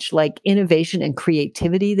so much like innovation and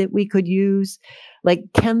creativity that we could use. Like,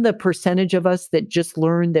 can the percentage of us that just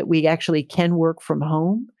learned that we actually can work from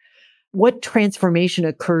home, what transformation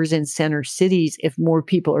occurs in center cities if more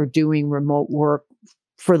people are doing remote work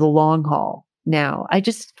for the long haul now? I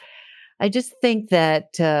just think that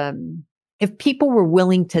if people were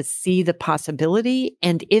willing to see the possibility,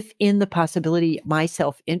 and if in the possibility my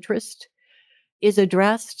self-interest is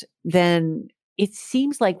addressed, then it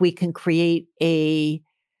seems like we can create a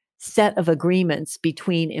set of agreements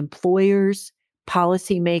between employers,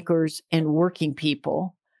 policymakers, and working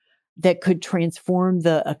people that could transform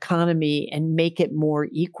the economy and make it more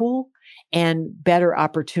equal and better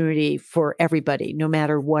opportunity for everybody, no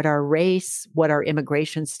matter what our race, what our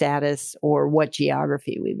immigration status, or what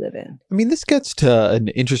geography we live in. I mean, this gets to an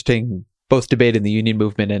interesting both debate in the union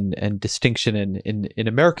movement and distinction in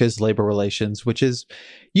America's labor relations, which is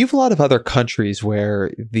you have a lot of other countries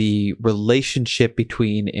where the relationship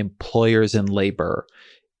between employers and labor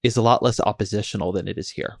is a lot less oppositional than it is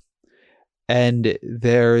here. And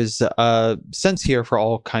there's a sense here, for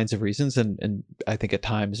all kinds of reasons, and I think at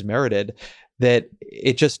times merited, that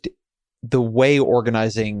the way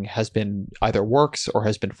organizing has been either works or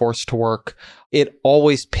has been forced to work, it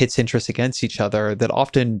always pits interests against each other that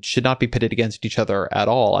often should not be pitted against each other at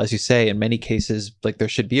all. As you say, in many cases, like there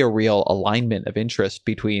should be a real alignment of interest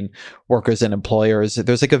between workers and employers.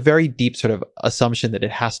 There's like a very deep sort of assumption that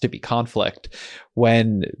it has to be conflict,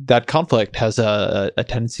 when that conflict has a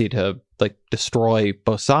tendency to like destroy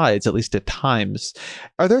both sides, at least at times.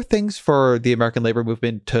 Are there things for the American labor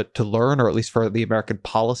movement to learn, or at least for the American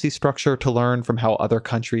policy structure to learn from how other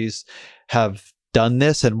countries have done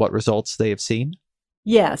this and what results they have seen?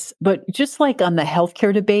 Yes, but just like on the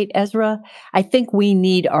healthcare debate, Ezra, I think we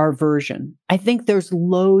need our version. I think there's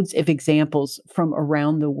loads of examples from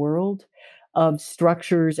around the world of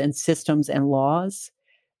structures and systems and laws,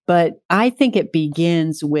 but I think it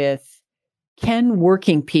begins with, can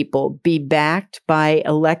working people be backed by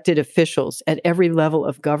elected officials at every level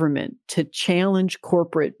of government to challenge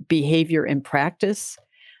corporate behavior and practice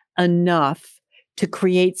enough to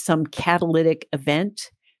create some catalytic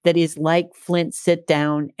event that is like Flint sit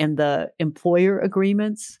down and the employer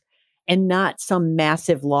agreements, and not some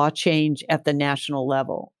massive law change at the national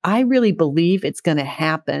level? I really believe it's going to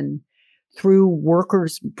happen through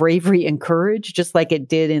workers' bravery and courage, just like it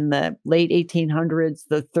did in the late 1800s,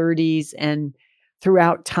 the 30s, and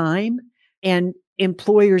throughout time. And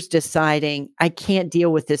employers deciding, I can't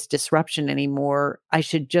deal with this disruption anymore. I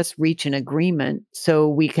should just reach an agreement so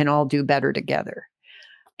we can all do better together.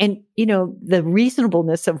 And, the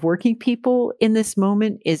reasonableness of working people in this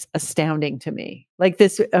moment is astounding to me. Like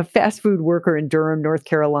this fast food worker in Durham, North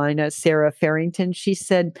Carolina, Sarah Farrington, she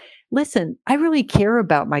said, listen, I really care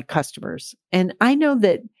about my customers. And I know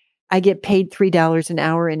that I get paid $3 an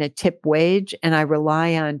hour in a tip wage and I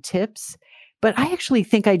rely on tips, but I actually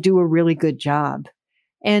think I do a really good job.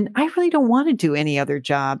 And I really don't want to do any other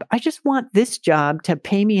job. I just want this job to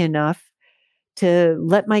pay me enough to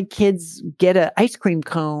let my kids get an ice cream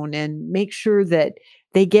cone and make sure that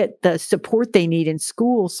they get the support they need in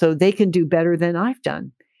school so they can do better than I've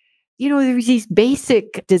done. There's these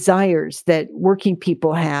basic desires that working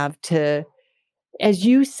people have to, as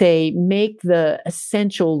you say, make the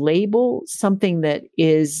essential label something that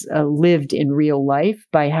is lived in real life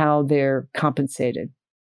by how they're compensated.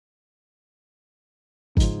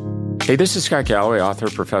 Hey, this is Scott Galloway, author,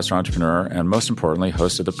 professor, entrepreneur, and most importantly,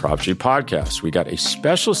 host of the Prop G podcast. We got a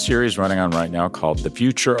special series running on right now called The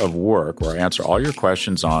Future of Work, where I answer all your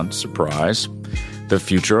questions on, surprise, the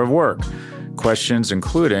future of work. Questions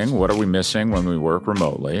including, what are we missing when we work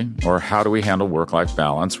remotely? Or how do we handle work-life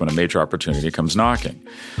balance when a major opportunity comes knocking?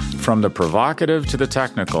 From the provocative to the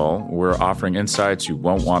technical, we're offering insights you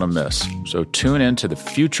won't want to miss. So tune in to The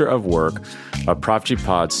Future of Work, a Prop G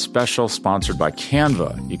Pod special sponsored by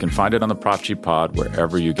Canva. You can find it on the Prop G Pod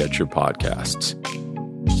wherever you get your podcasts.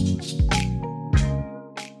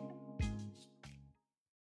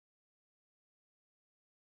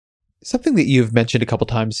 Something that you've mentioned a couple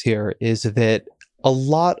times here is that a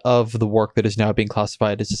lot of the work that is now being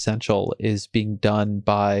classified as essential is being done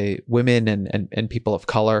by women and people of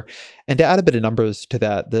color. And to add a bit of numbers to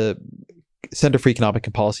that, the Center for Economic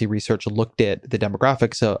and Policy Research looked at the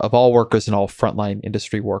demographics of all workers and all frontline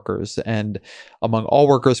industry workers. And among all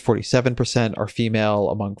workers, 47% are female.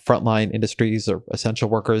 Among frontline industries or essential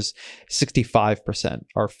workers, 65%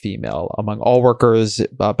 are female. Among all workers,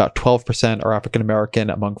 about 12% are African American.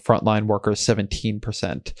 Among frontline workers,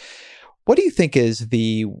 17%. What do you think is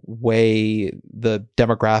the way the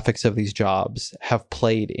demographics of these jobs have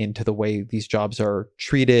played into the way these jobs are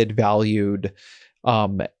treated, valued,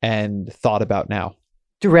 and thought about now?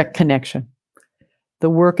 Direct connection.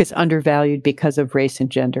 The work is undervalued because of race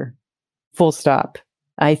and gender. Full stop.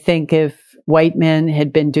 I think if white men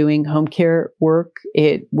had been doing home care work,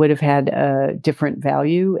 it would have had a different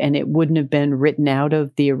value and it wouldn't have been written out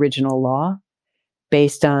of the original law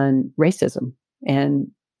based on racism. And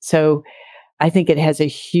so I think it has a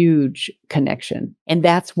huge connection. And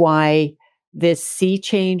that's why this sea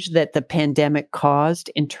change that the pandemic caused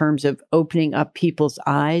in terms of opening up people's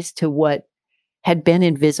eyes to what had been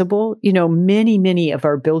invisible. Many of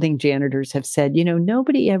our building janitors have said,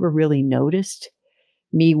 nobody ever really noticed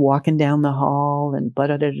me walking down the hall and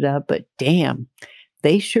but damn,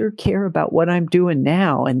 they sure care about what I'm doing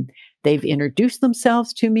now. And they've introduced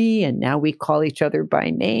themselves to me and now we call each other by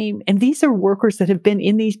name. And these are workers that have been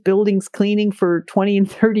in these buildings cleaning for 20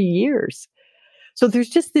 and 30 years. So there's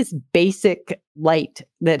just this basic light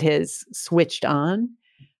that has switched on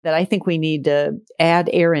that I think we need to add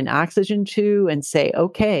air and oxygen to and say,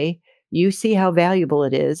 okay, You see how valuable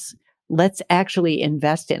it is. Let's actually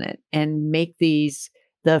invest in it and make these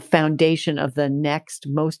the foundation of the next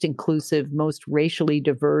most inclusive, most racially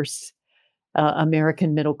diverse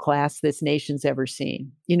American middle class this nation's ever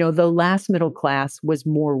seen. The last middle class was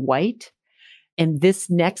more white, and this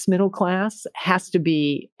next middle class has to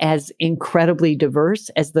be as incredibly diverse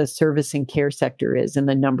as the service and care sector is in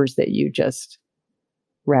the numbers that you just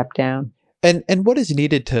wrapped down. And what is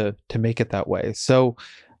needed to make it that way? So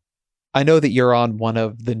I know that you're on one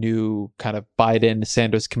of the new kind of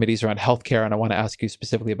Biden-Sanders committees around healthcare, and I want to ask you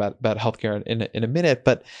specifically about healthcare in a minute.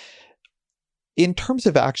 But in terms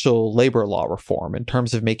of actual labor law reform, in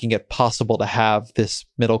terms of making it possible to have this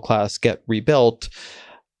middle class get rebuilt,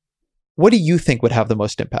 what do you think would have the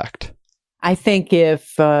most impact? I think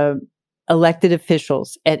if elected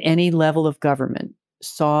officials at any level of government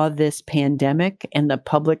saw this pandemic and the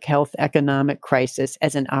public health economic crisis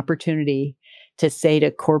as an opportunity to say to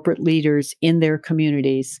corporate leaders in their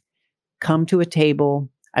communities, come to a table.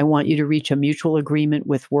 I want you to reach a mutual agreement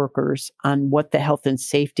with workers on what the health and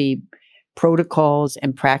safety protocols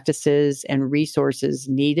and practices and resources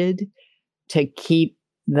needed to keep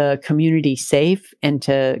the community safe and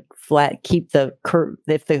to keep the curve.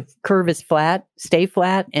 If the curve is flat, stay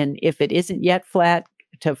flat. And if it isn't yet flat,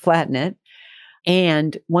 to flatten it.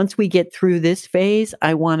 And once we get through this phase,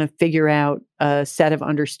 I want to figure out a set of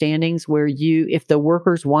understandings where if the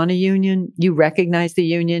workers want a union, you recognize the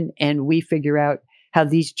union, and we figure out how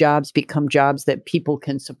these jobs become jobs that people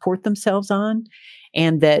can support themselves on,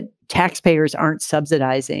 and that taxpayers aren't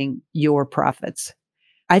subsidizing your profits.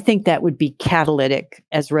 I think that would be catalytic,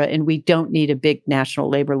 Ezra, and we don't need a big national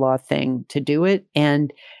labor law thing to do it.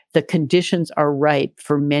 And the conditions are right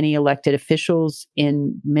for many elected officials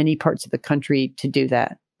in many parts of the country to do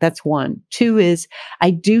that. That's one. Two is,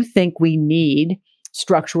 I do think we need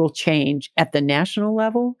structural change at the national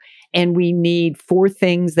level, and we need 4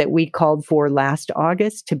 things that we called for last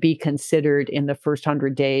August to be considered in the first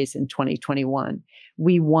 100 days in 2021.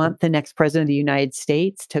 We want the next president of the United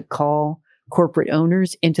States to call corporate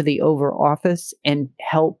owners into the Oval Office and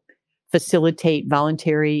help facilitate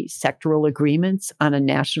voluntary sectoral agreements on a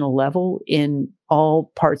national level in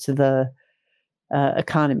all parts of the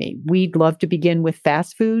economy. We'd love to begin with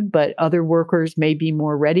fast food, but other workers may be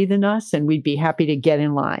more ready than us, and we'd be happy to get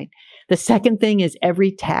in line. The second thing is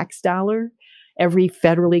every tax dollar, every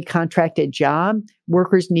federally contracted job,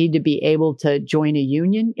 workers need to be able to join a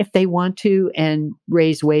union if they want to and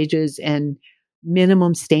raise wages, and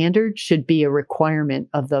minimum standards should be a requirement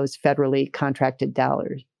of those federally contracted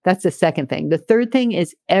dollars. That's the second thing. The third thing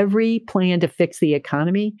is every plan to fix the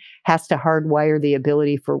economy has to hardwire the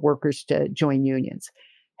ability for workers to join unions.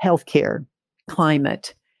 Healthcare,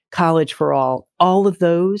 climate, college for all of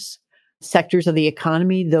those sectors of the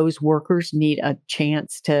economy, those workers need a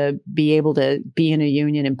chance to be able to be in a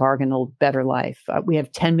union and bargain a better life. We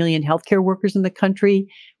have 10 million healthcare workers in the country.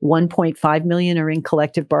 1.5 million are in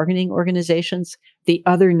collective bargaining organizations. The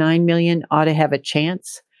other 9 million ought to have a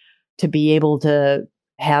chance to be able to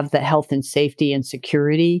have the health and safety and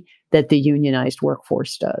security that the unionized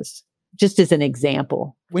workforce does. Just as an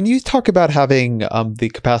example. When you talk about having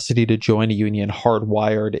the capacity to join a union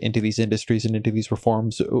hardwired into these industries and into these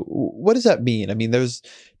reforms, what does that mean? I mean, there's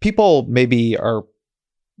people maybe are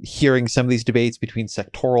hearing some of these debates between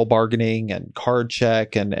sectoral bargaining and card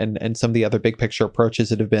check and some of the other big picture approaches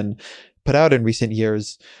that have been put out in recent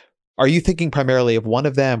years. Are you thinking primarily of one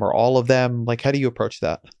of them or all of them? Like, how do you approach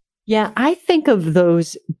that? Yeah, I think of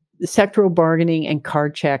those sectoral bargaining and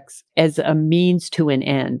card checks as a means to an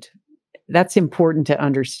end. That's important to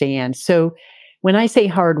understand. So when I say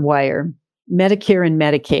hardwire, Medicare and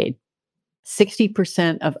Medicaid,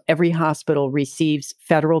 60% of every hospital receives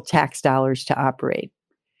federal tax dollars to operate.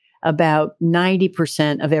 About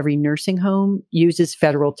 90% of every nursing home uses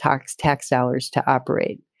federal tax dollars to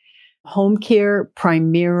operate. Home care,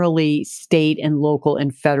 primarily state and local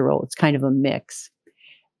and federal. It's kind of a mix.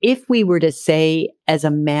 If we were to say, as a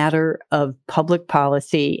matter of public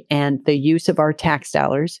policy and the use of our tax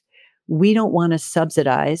dollars, we don't want to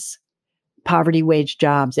subsidize poverty wage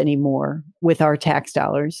jobs anymore with our tax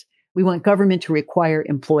dollars. We want government to require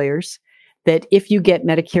employers that if you get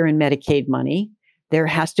Medicare and Medicaid money, there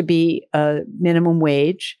has to be a minimum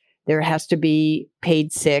wage, there has to be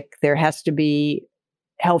paid sick, there has to be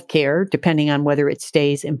health care, depending on whether it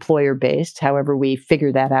stays employer-based, however we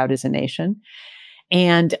figure that out as a nation.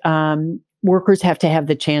 And workers have to have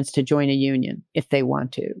the chance to join a union if they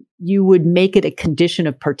want to. You would make it a condition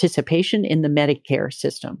of participation in the Medicare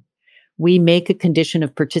system. We make a condition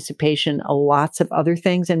of participation on lots of other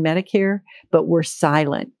things in Medicare, but we're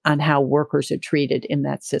silent on how workers are treated in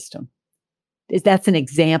that system. That's an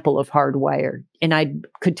example of hardwire. And I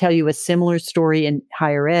could tell you a similar story in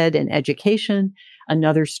higher ed and education,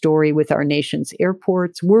 another story with our nation's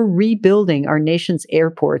airports. We're rebuilding our nation's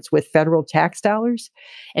airports with federal tax dollars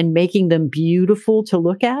and making them beautiful to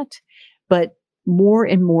look at. But more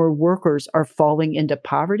and more workers are falling into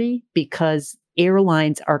poverty because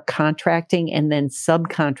airlines are contracting and then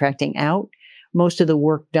subcontracting out most of the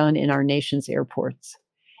work done in our nation's airports.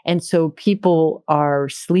 And so people are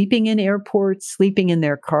sleeping in airports, sleeping in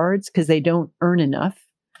their cars because they don't earn enough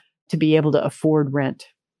to be able to afford rent.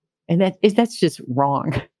 And that's just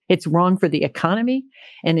wrong. It's wrong for the economy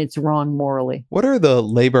and it's wrong morally. What are the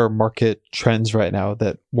labor market trends right now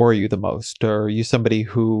that worry you the most? Are you somebody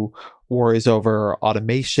who worries over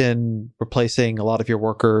automation replacing a lot of your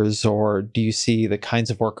workers, or do you see the kinds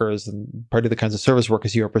of workers and part of the kinds of service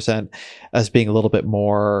workers you represent as being a little bit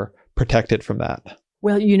more protected from that?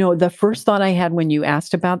 Well, the first thought I had when you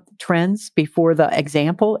asked about trends before the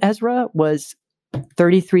example, Ezra, was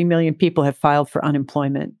 33 million people have filed for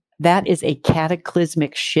unemployment. That is a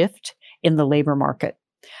cataclysmic shift in the labor market.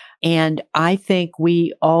 And I think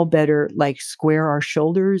we all better square our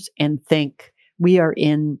shoulders and think we are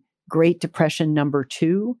in Great Depression number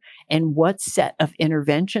 2. And what set of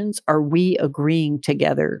interventions are we agreeing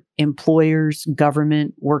together, employers,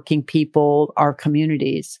 government, working people, our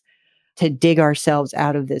communities, to dig ourselves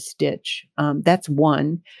out of this ditch? That's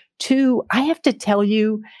one. Two, I have to tell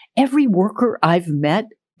you, every worker I've met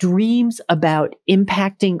dreams about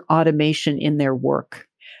impacting automation in their work.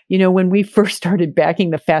 When we first started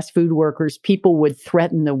backing the fast food workers, people would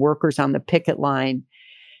threaten the workers on the picket line,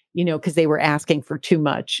 because they were asking for too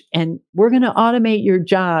much. And we're going to automate your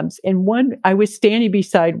jobs. And I was standing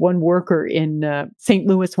beside one worker in St.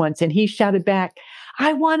 Louis once, and he shouted back,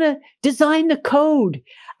 I want to design the code.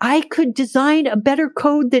 I could design a better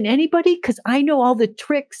code than anybody because I know all the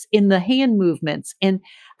tricks in the hand movements. And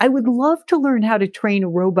I would love to learn how to train a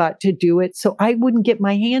robot to do it so I wouldn't get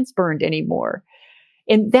my hands burned anymore.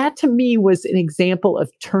 And that to me was an example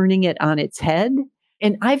of turning it on its head.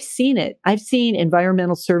 And I've seen it. I've seen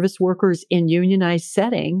environmental service workers in unionized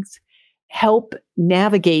settings help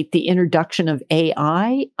navigate the introduction of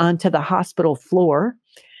AI onto the hospital floor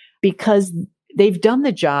because they've done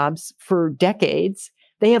the jobs for decades.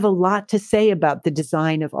 They have a lot to say about the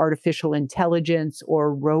design of artificial intelligence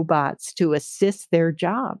or robots to assist their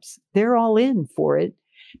jobs. They're all in for it.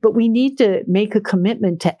 But we need to make a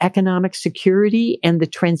commitment to economic security and the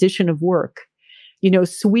transition of work.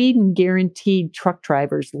 Sweden guaranteed truck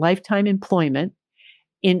drivers lifetime employment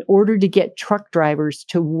in order to get truck drivers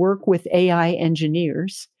to work with AI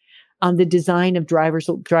engineers on the design of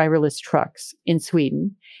driverless trucks in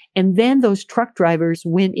Sweden. And then those truck drivers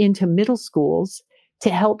went into middle schools to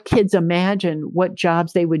help kids imagine what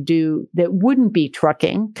jobs they would do that wouldn't be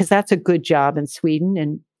trucking, because that's a good job in Sweden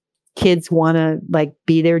and kids want to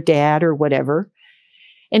be their dad or whatever.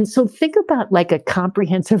 And so think about a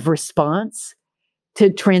comprehensive response to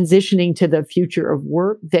transitioning to the future of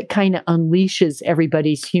work that kind of unleashes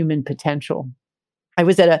everybody's human potential. I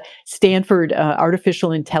was at a Stanford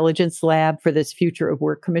artificial intelligence lab for this Future of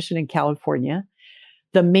Work Commission in California.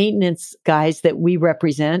 The maintenance guys that we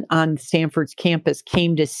represent on Stanford's campus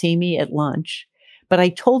came to see me at lunch, but I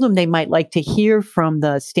told them they might like to hear from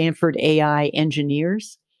the Stanford AI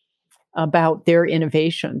engineers about their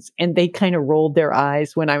innovations. And they kind of rolled their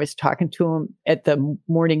eyes when I was talking to them at the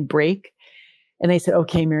morning break. And they said,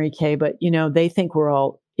 okay, Mary Kay, but they think we're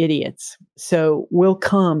all idiots. So we'll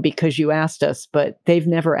come because you asked us, but they've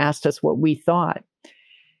never asked us what we thought.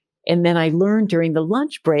 And then I learned during the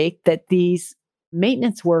lunch break that these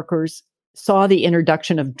maintenance workers saw the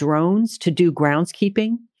introduction of drones to do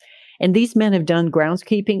groundskeeping. And these men have done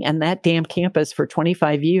groundskeeping and that damn campus for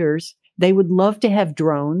 25 years. They would love to have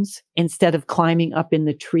drones instead of climbing up in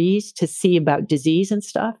the trees to see about disease and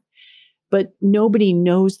stuff. But nobody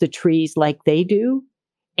knows the trees like they do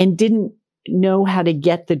and didn't know how to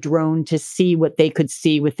get the drone to see what they could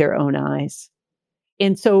see with their own eyes.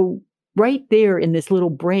 And so right there in this little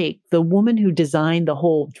break, the woman who designed the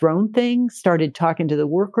whole drone thing started talking to the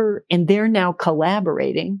worker, and they're now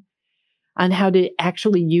collaborating on how to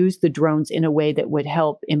actually use the drones in a way that would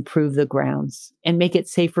help improve the grounds and make it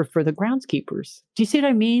safer for the groundskeepers. Do you see what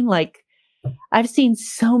I mean? I've seen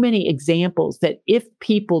so many examples that if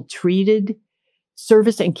people treated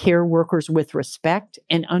service and care workers with respect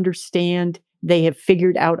and understand they have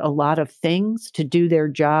figured out a lot of things to do their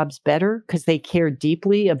jobs better because they care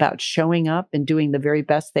deeply about showing up and doing the very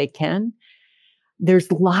best they can,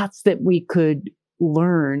 there's lots that we could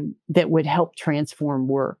learn that would help transform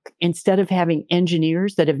work. Instead of having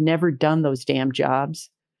engineers that have never done those damn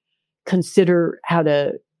jobs consider how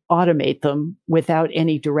to automate them without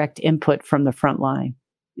any direct input from the front line.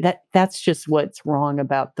 That's just what's wrong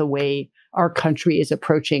about the way our country is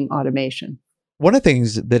approaching automation. One of the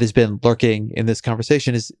things that has been lurking in this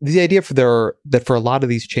conversation is the idea that for a lot of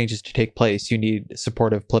these changes to take place, you need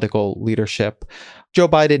supportive political leadership. Joe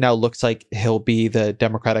Biden now looks like he'll be the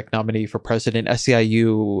Democratic nominee for president.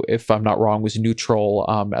 SEIU, if I'm not wrong, was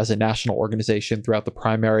neutral as a national organization throughout the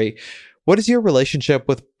primary. What has your relationship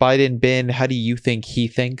with Biden been? How do you think he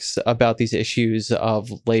thinks about these issues of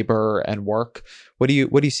labor and work? What do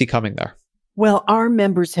you see coming there? Well, our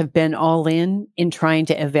members have been all in trying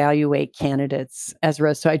to evaluate candidates,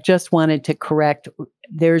 Ezra. So I just wanted to correct,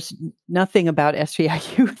 there's nothing about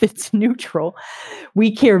SEIU that's neutral.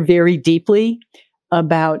 We care very deeply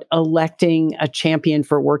about electing a champion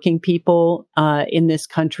for working people in this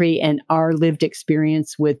country, and our lived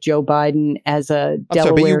experience with Joe Biden as a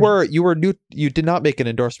Delaware. Sorry, but you were new. You did not make an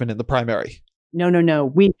endorsement in the primary.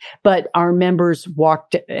 No. But our members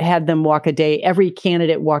had them walk a day, every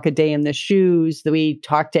candidate walk a day in the shoes. We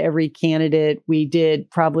talked to every candidate. We did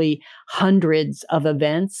probably hundreds of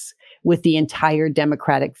events with the entire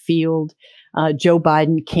Democratic field. Joe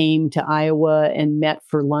Biden came to Iowa and met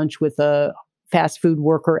for lunch with a fast food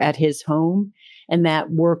worker at his home. And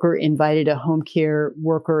that worker invited a home care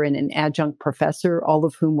worker and an adjunct professor, all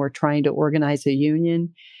of whom were trying to organize a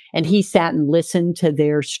union. And he sat and listened to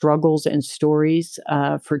their struggles and stories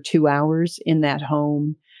for 2 hours in that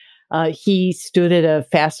home. He stood at a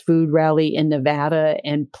fast food rally in Nevada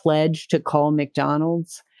and pledged to call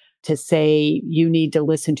McDonald's to say, you need to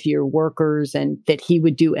listen to your workers, and that he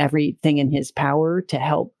would do everything in his power to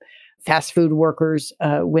help fast food workers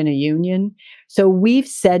win a union. So we've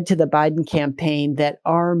said to the Biden campaign that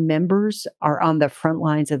our members are on the front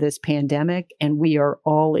lines of this pandemic, and we are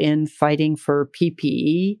all in fighting for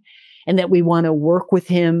PPE, and that we want to work with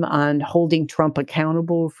him on holding Trump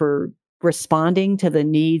accountable for responding to the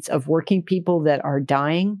needs of working people that are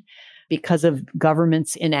dying because of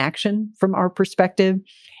government's inaction from our perspective,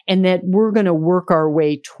 and that we're going to work our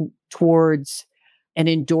way towards an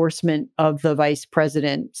endorsement of the vice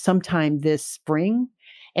president sometime this spring.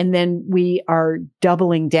 And then we are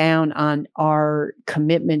doubling down on our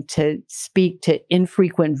commitment to speak to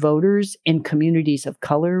infrequent voters in communities of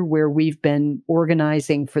color, where we've been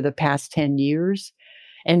organizing for the past 10 years,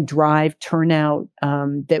 and drive turnout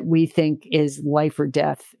that we think is life or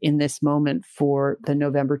death in this moment for the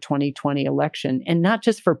November 2020 election. And not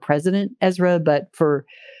just for President Ezra, but for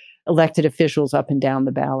elected officials up and down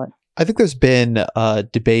the ballot. I think there's been a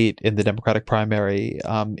debate in the Democratic primary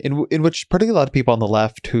in which particularly a lot of people on the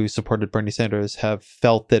left who supported Bernie Sanders have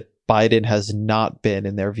felt that Biden has not been,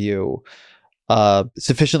 in their view,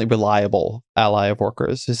 sufficiently reliable ally of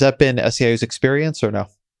workers. Has that been SEIU's experience or no?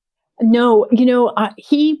 No,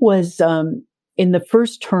 he was in the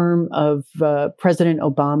first term of President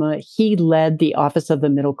Obama, he led the Office of the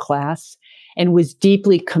Middle Class and was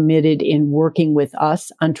deeply committed in working with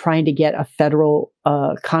us on trying to get a federal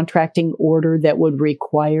contracting order that would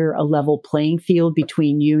require a level playing field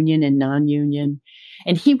between union and non-union.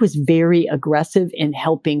 And he was very aggressive in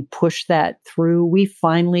helping push that through. We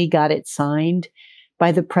finally got it signed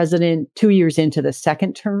by the president 2 years into the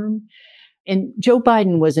second term. And Joe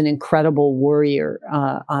Biden was an incredible warrior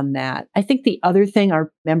on that. I think the other thing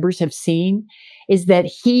our members have seen is that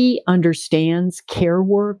he understands care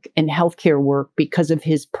work and healthcare work because of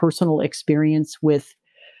his personal experience with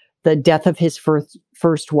the death of his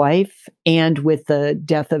first wife and with the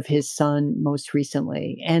death of his son most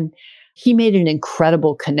recently. And he made an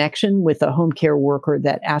incredible connection with a home care worker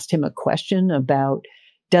that asked him a question about,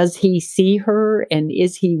 does he see her and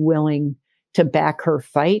is he willing to back her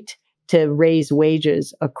fight to raise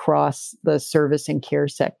wages across the service and care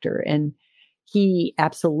sector? And he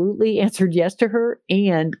absolutely answered yes to her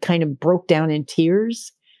and kind of broke down in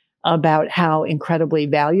tears about how incredibly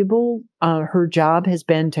valuable her job has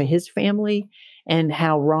been to his family and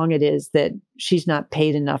how wrong it is that she's not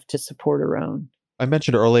paid enough to support her own. I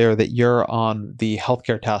mentioned earlier that you're on the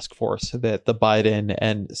healthcare task force that the Biden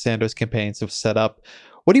and Sanders campaigns have set up.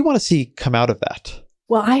 What do you want to see come out of that?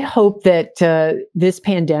 Well, I hope that this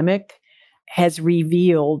pandemic has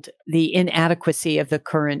revealed the inadequacy of the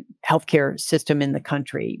current healthcare system in the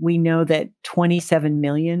country. We know that 27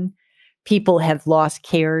 million people have lost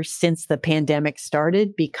care since the pandemic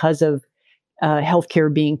started because of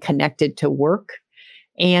healthcare being connected to work,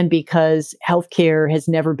 and because healthcare has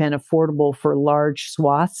never been affordable for large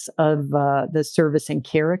swaths of the service and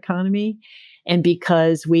care economy, and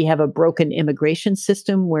because we have a broken immigration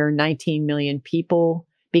system where 19 million people,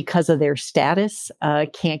 because of their status,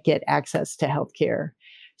 can't get access to healthcare.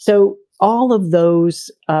 So all of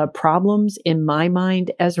those problems, in my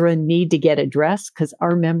mind, Ezra, need to get addressed because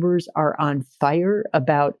our members are on fire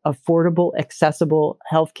about affordable, accessible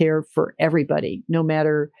healthcare for everybody, no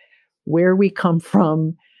matter where we come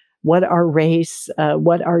from, what our race,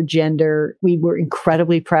 what our gender. We were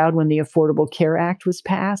incredibly proud when the Affordable Care Act was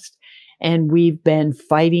passed. And we've been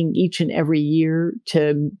fighting each and every year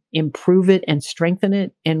to improve it and strengthen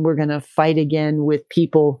it. And we're going to fight again with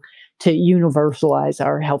people to universalize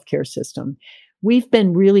our healthcare system. We've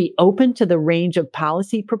been really open to the range of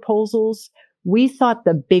policy proposals. We thought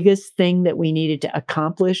the biggest thing that we needed to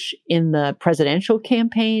accomplish in the presidential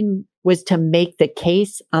campaign was to make the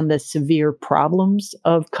case on the severe problems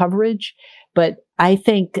of coverage. But I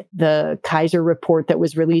think the Kaiser report that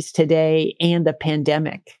was released today and the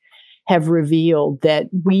pandemic have revealed that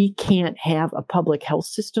we can't have a public health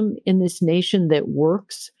system in this nation that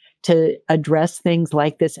works to address things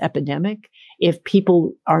like this epidemic if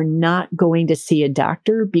people are not going to see a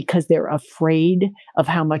doctor because they're afraid of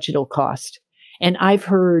how much it'll cost. And I've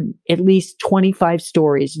heard at least 25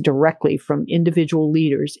 stories directly from individual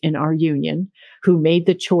leaders in our union who made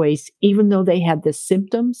the choice, even though they had the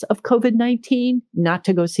symptoms of COVID-19, not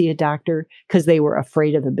to go see a doctor because they were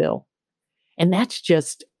afraid of the bill. And that's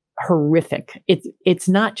just horrific. It's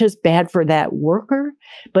not just bad for that worker,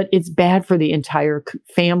 but it's bad for the entire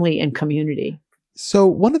family and community. So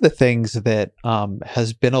one of the things that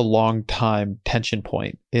has been a long time tension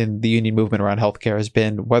point in the union movement around healthcare has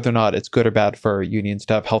been whether or not it's good or bad for unions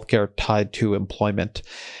to have healthcare tied to employment.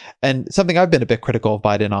 And something I've been a bit critical of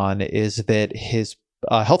Biden on is that his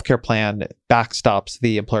healthcare plan backstops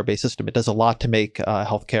the employer-based system. It does a lot to make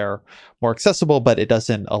healthcare more accessible, but it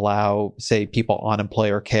doesn't allow, say, people on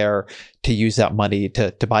employer care to use that money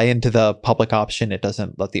to buy into the public option. It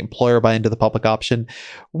doesn't let the employer buy into the public option.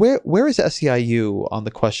 Where is SEIU on the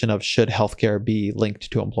question of should healthcare be linked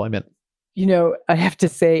to employment? You know, I have to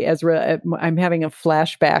say, Ezra, I'm having a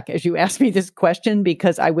flashback as you asked me this question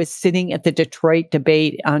because I was sitting at the Detroit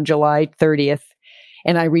debate on July 30th.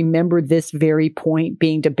 And I remember this very point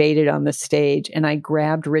being debated on the stage. And I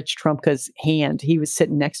grabbed Rich Trumka's hand. He was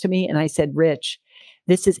sitting next to me. And I said, Rich,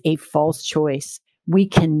 this is a false choice. We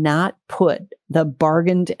cannot put the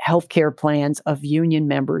bargained healthcare plans of union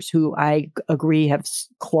members who I agree have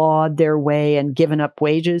clawed their way and given up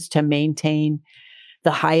wages to maintain the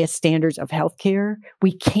highest standards of healthcare.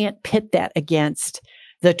 We can't pit that against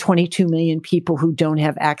the 22 million people who don't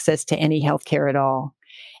have access to any healthcare at all.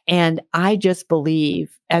 And I just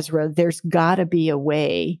believe, Ezra, there's got to be a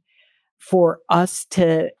way for us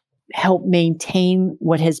to help maintain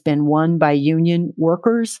what has been won by union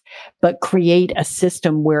workers, but create a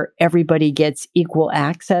system where everybody gets equal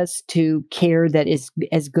access to care that is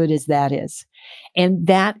as good as that is. And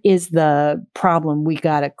that is the problem we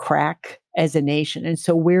got to crack as a nation. And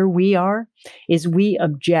so where we are is we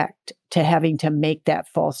object to having to make that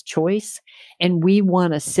false choice. And we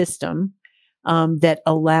want a system that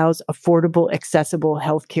allows affordable, accessible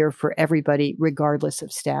healthcare for everybody, regardless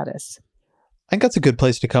of status. I think that's a good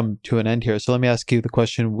place to come to an end here. So let me ask you the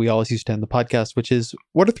question we always used to end the podcast, which is,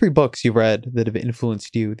 what are 3 books you've read that have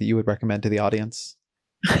influenced you that you would recommend to the audience?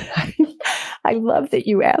 I love that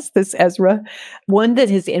you asked this, Ezra. One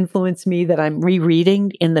that has influenced me that I'm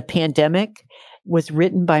rereading in the pandemic was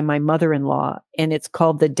written by my mother-in-law, and it's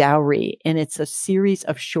called The Dowry. And it's a series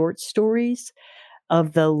of short stories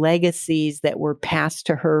of the legacies that were passed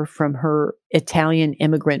to her from her Italian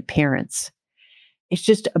immigrant parents. It's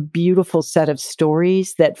just a beautiful set of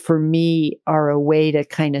stories that for me are a way to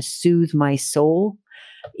kind of soothe my soul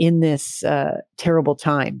in this terrible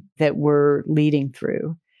time that we're leading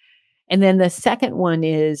through. And then the second one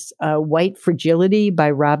is White Fragility by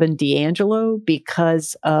Robin DiAngelo,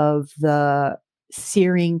 because of the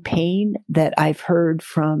searing pain that I've heard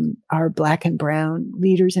from our Black and Brown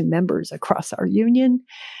leaders and members across our union.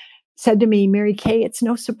 Said to me, Mary Kay, it's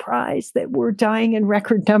no surprise that we're dying in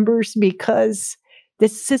record numbers because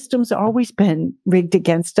this system's always been rigged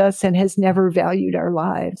against us and has never valued our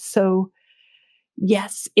lives. So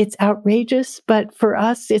yes, it's outrageous, but for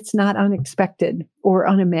us, it's not unexpected or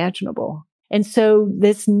unimaginable. And so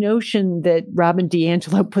this notion that Robin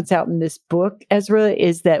DiAngelo puts out in this book, Ezra,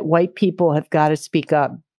 is that white people have got to speak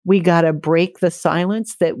up. We got to break the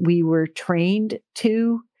silence that we were trained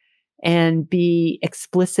to and be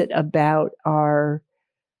explicit about our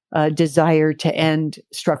desire to end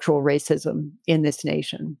structural racism in this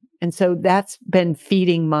nation. And so that's been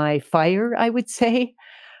feeding my fire, I would say,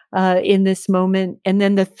 in this moment. And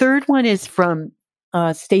then the third one is from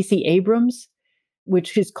Stacey Abrams,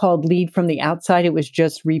 which is called Lead from the Outside. It was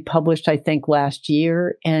just republished, I think, last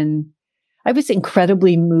year. And I was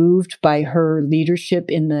incredibly moved by her leadership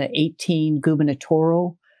in the 2018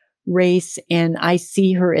 gubernatorial race, and I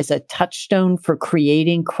see her as a touchstone for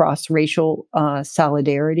creating cross-racial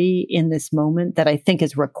solidarity in this moment that I think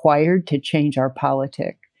is required to change our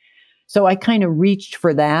politics. So I kind of reached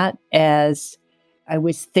for that as I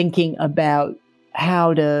was thinking about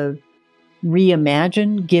how to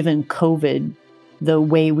reimagine, given COVID, the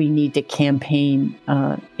way we need to campaign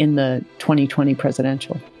in the 2020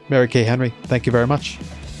 presidential. Mary Kay Henry, thank you very much.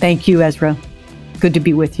 Thank you, Ezra. Good to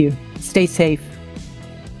be with you. Stay safe.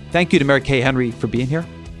 Thank you to Mary Kay Henry for being here.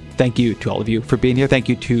 Thank you to all of you for being here. Thank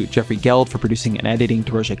you to Jeffrey Geld for producing and editing,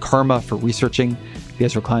 to Roger Karma for researching. The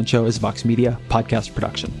Ezra Klein Show is a Vox Media podcast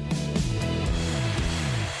production.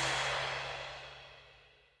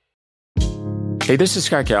 Hey, this is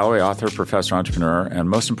Scott Galloway, author, professor, entrepreneur, and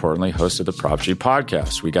most importantly, host of the Prop G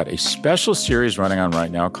podcast. We got a special series running on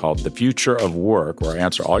right now called The Future of Work, where I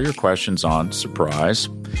answer all your questions on, surprise,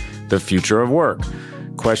 the future of work.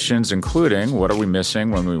 Questions including, what are we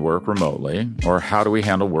missing when we work remotely? Or how do we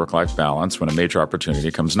handle work-life balance when a major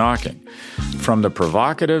opportunity comes knocking? From the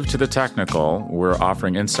provocative to the technical, we're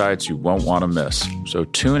offering insights you won't want to miss. So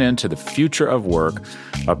tune in to The Future of Work,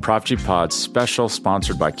 a Prop G Pod special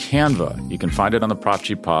sponsored by Canva. You can find it on the Prop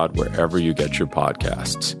G Pod wherever you get your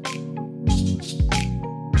podcasts.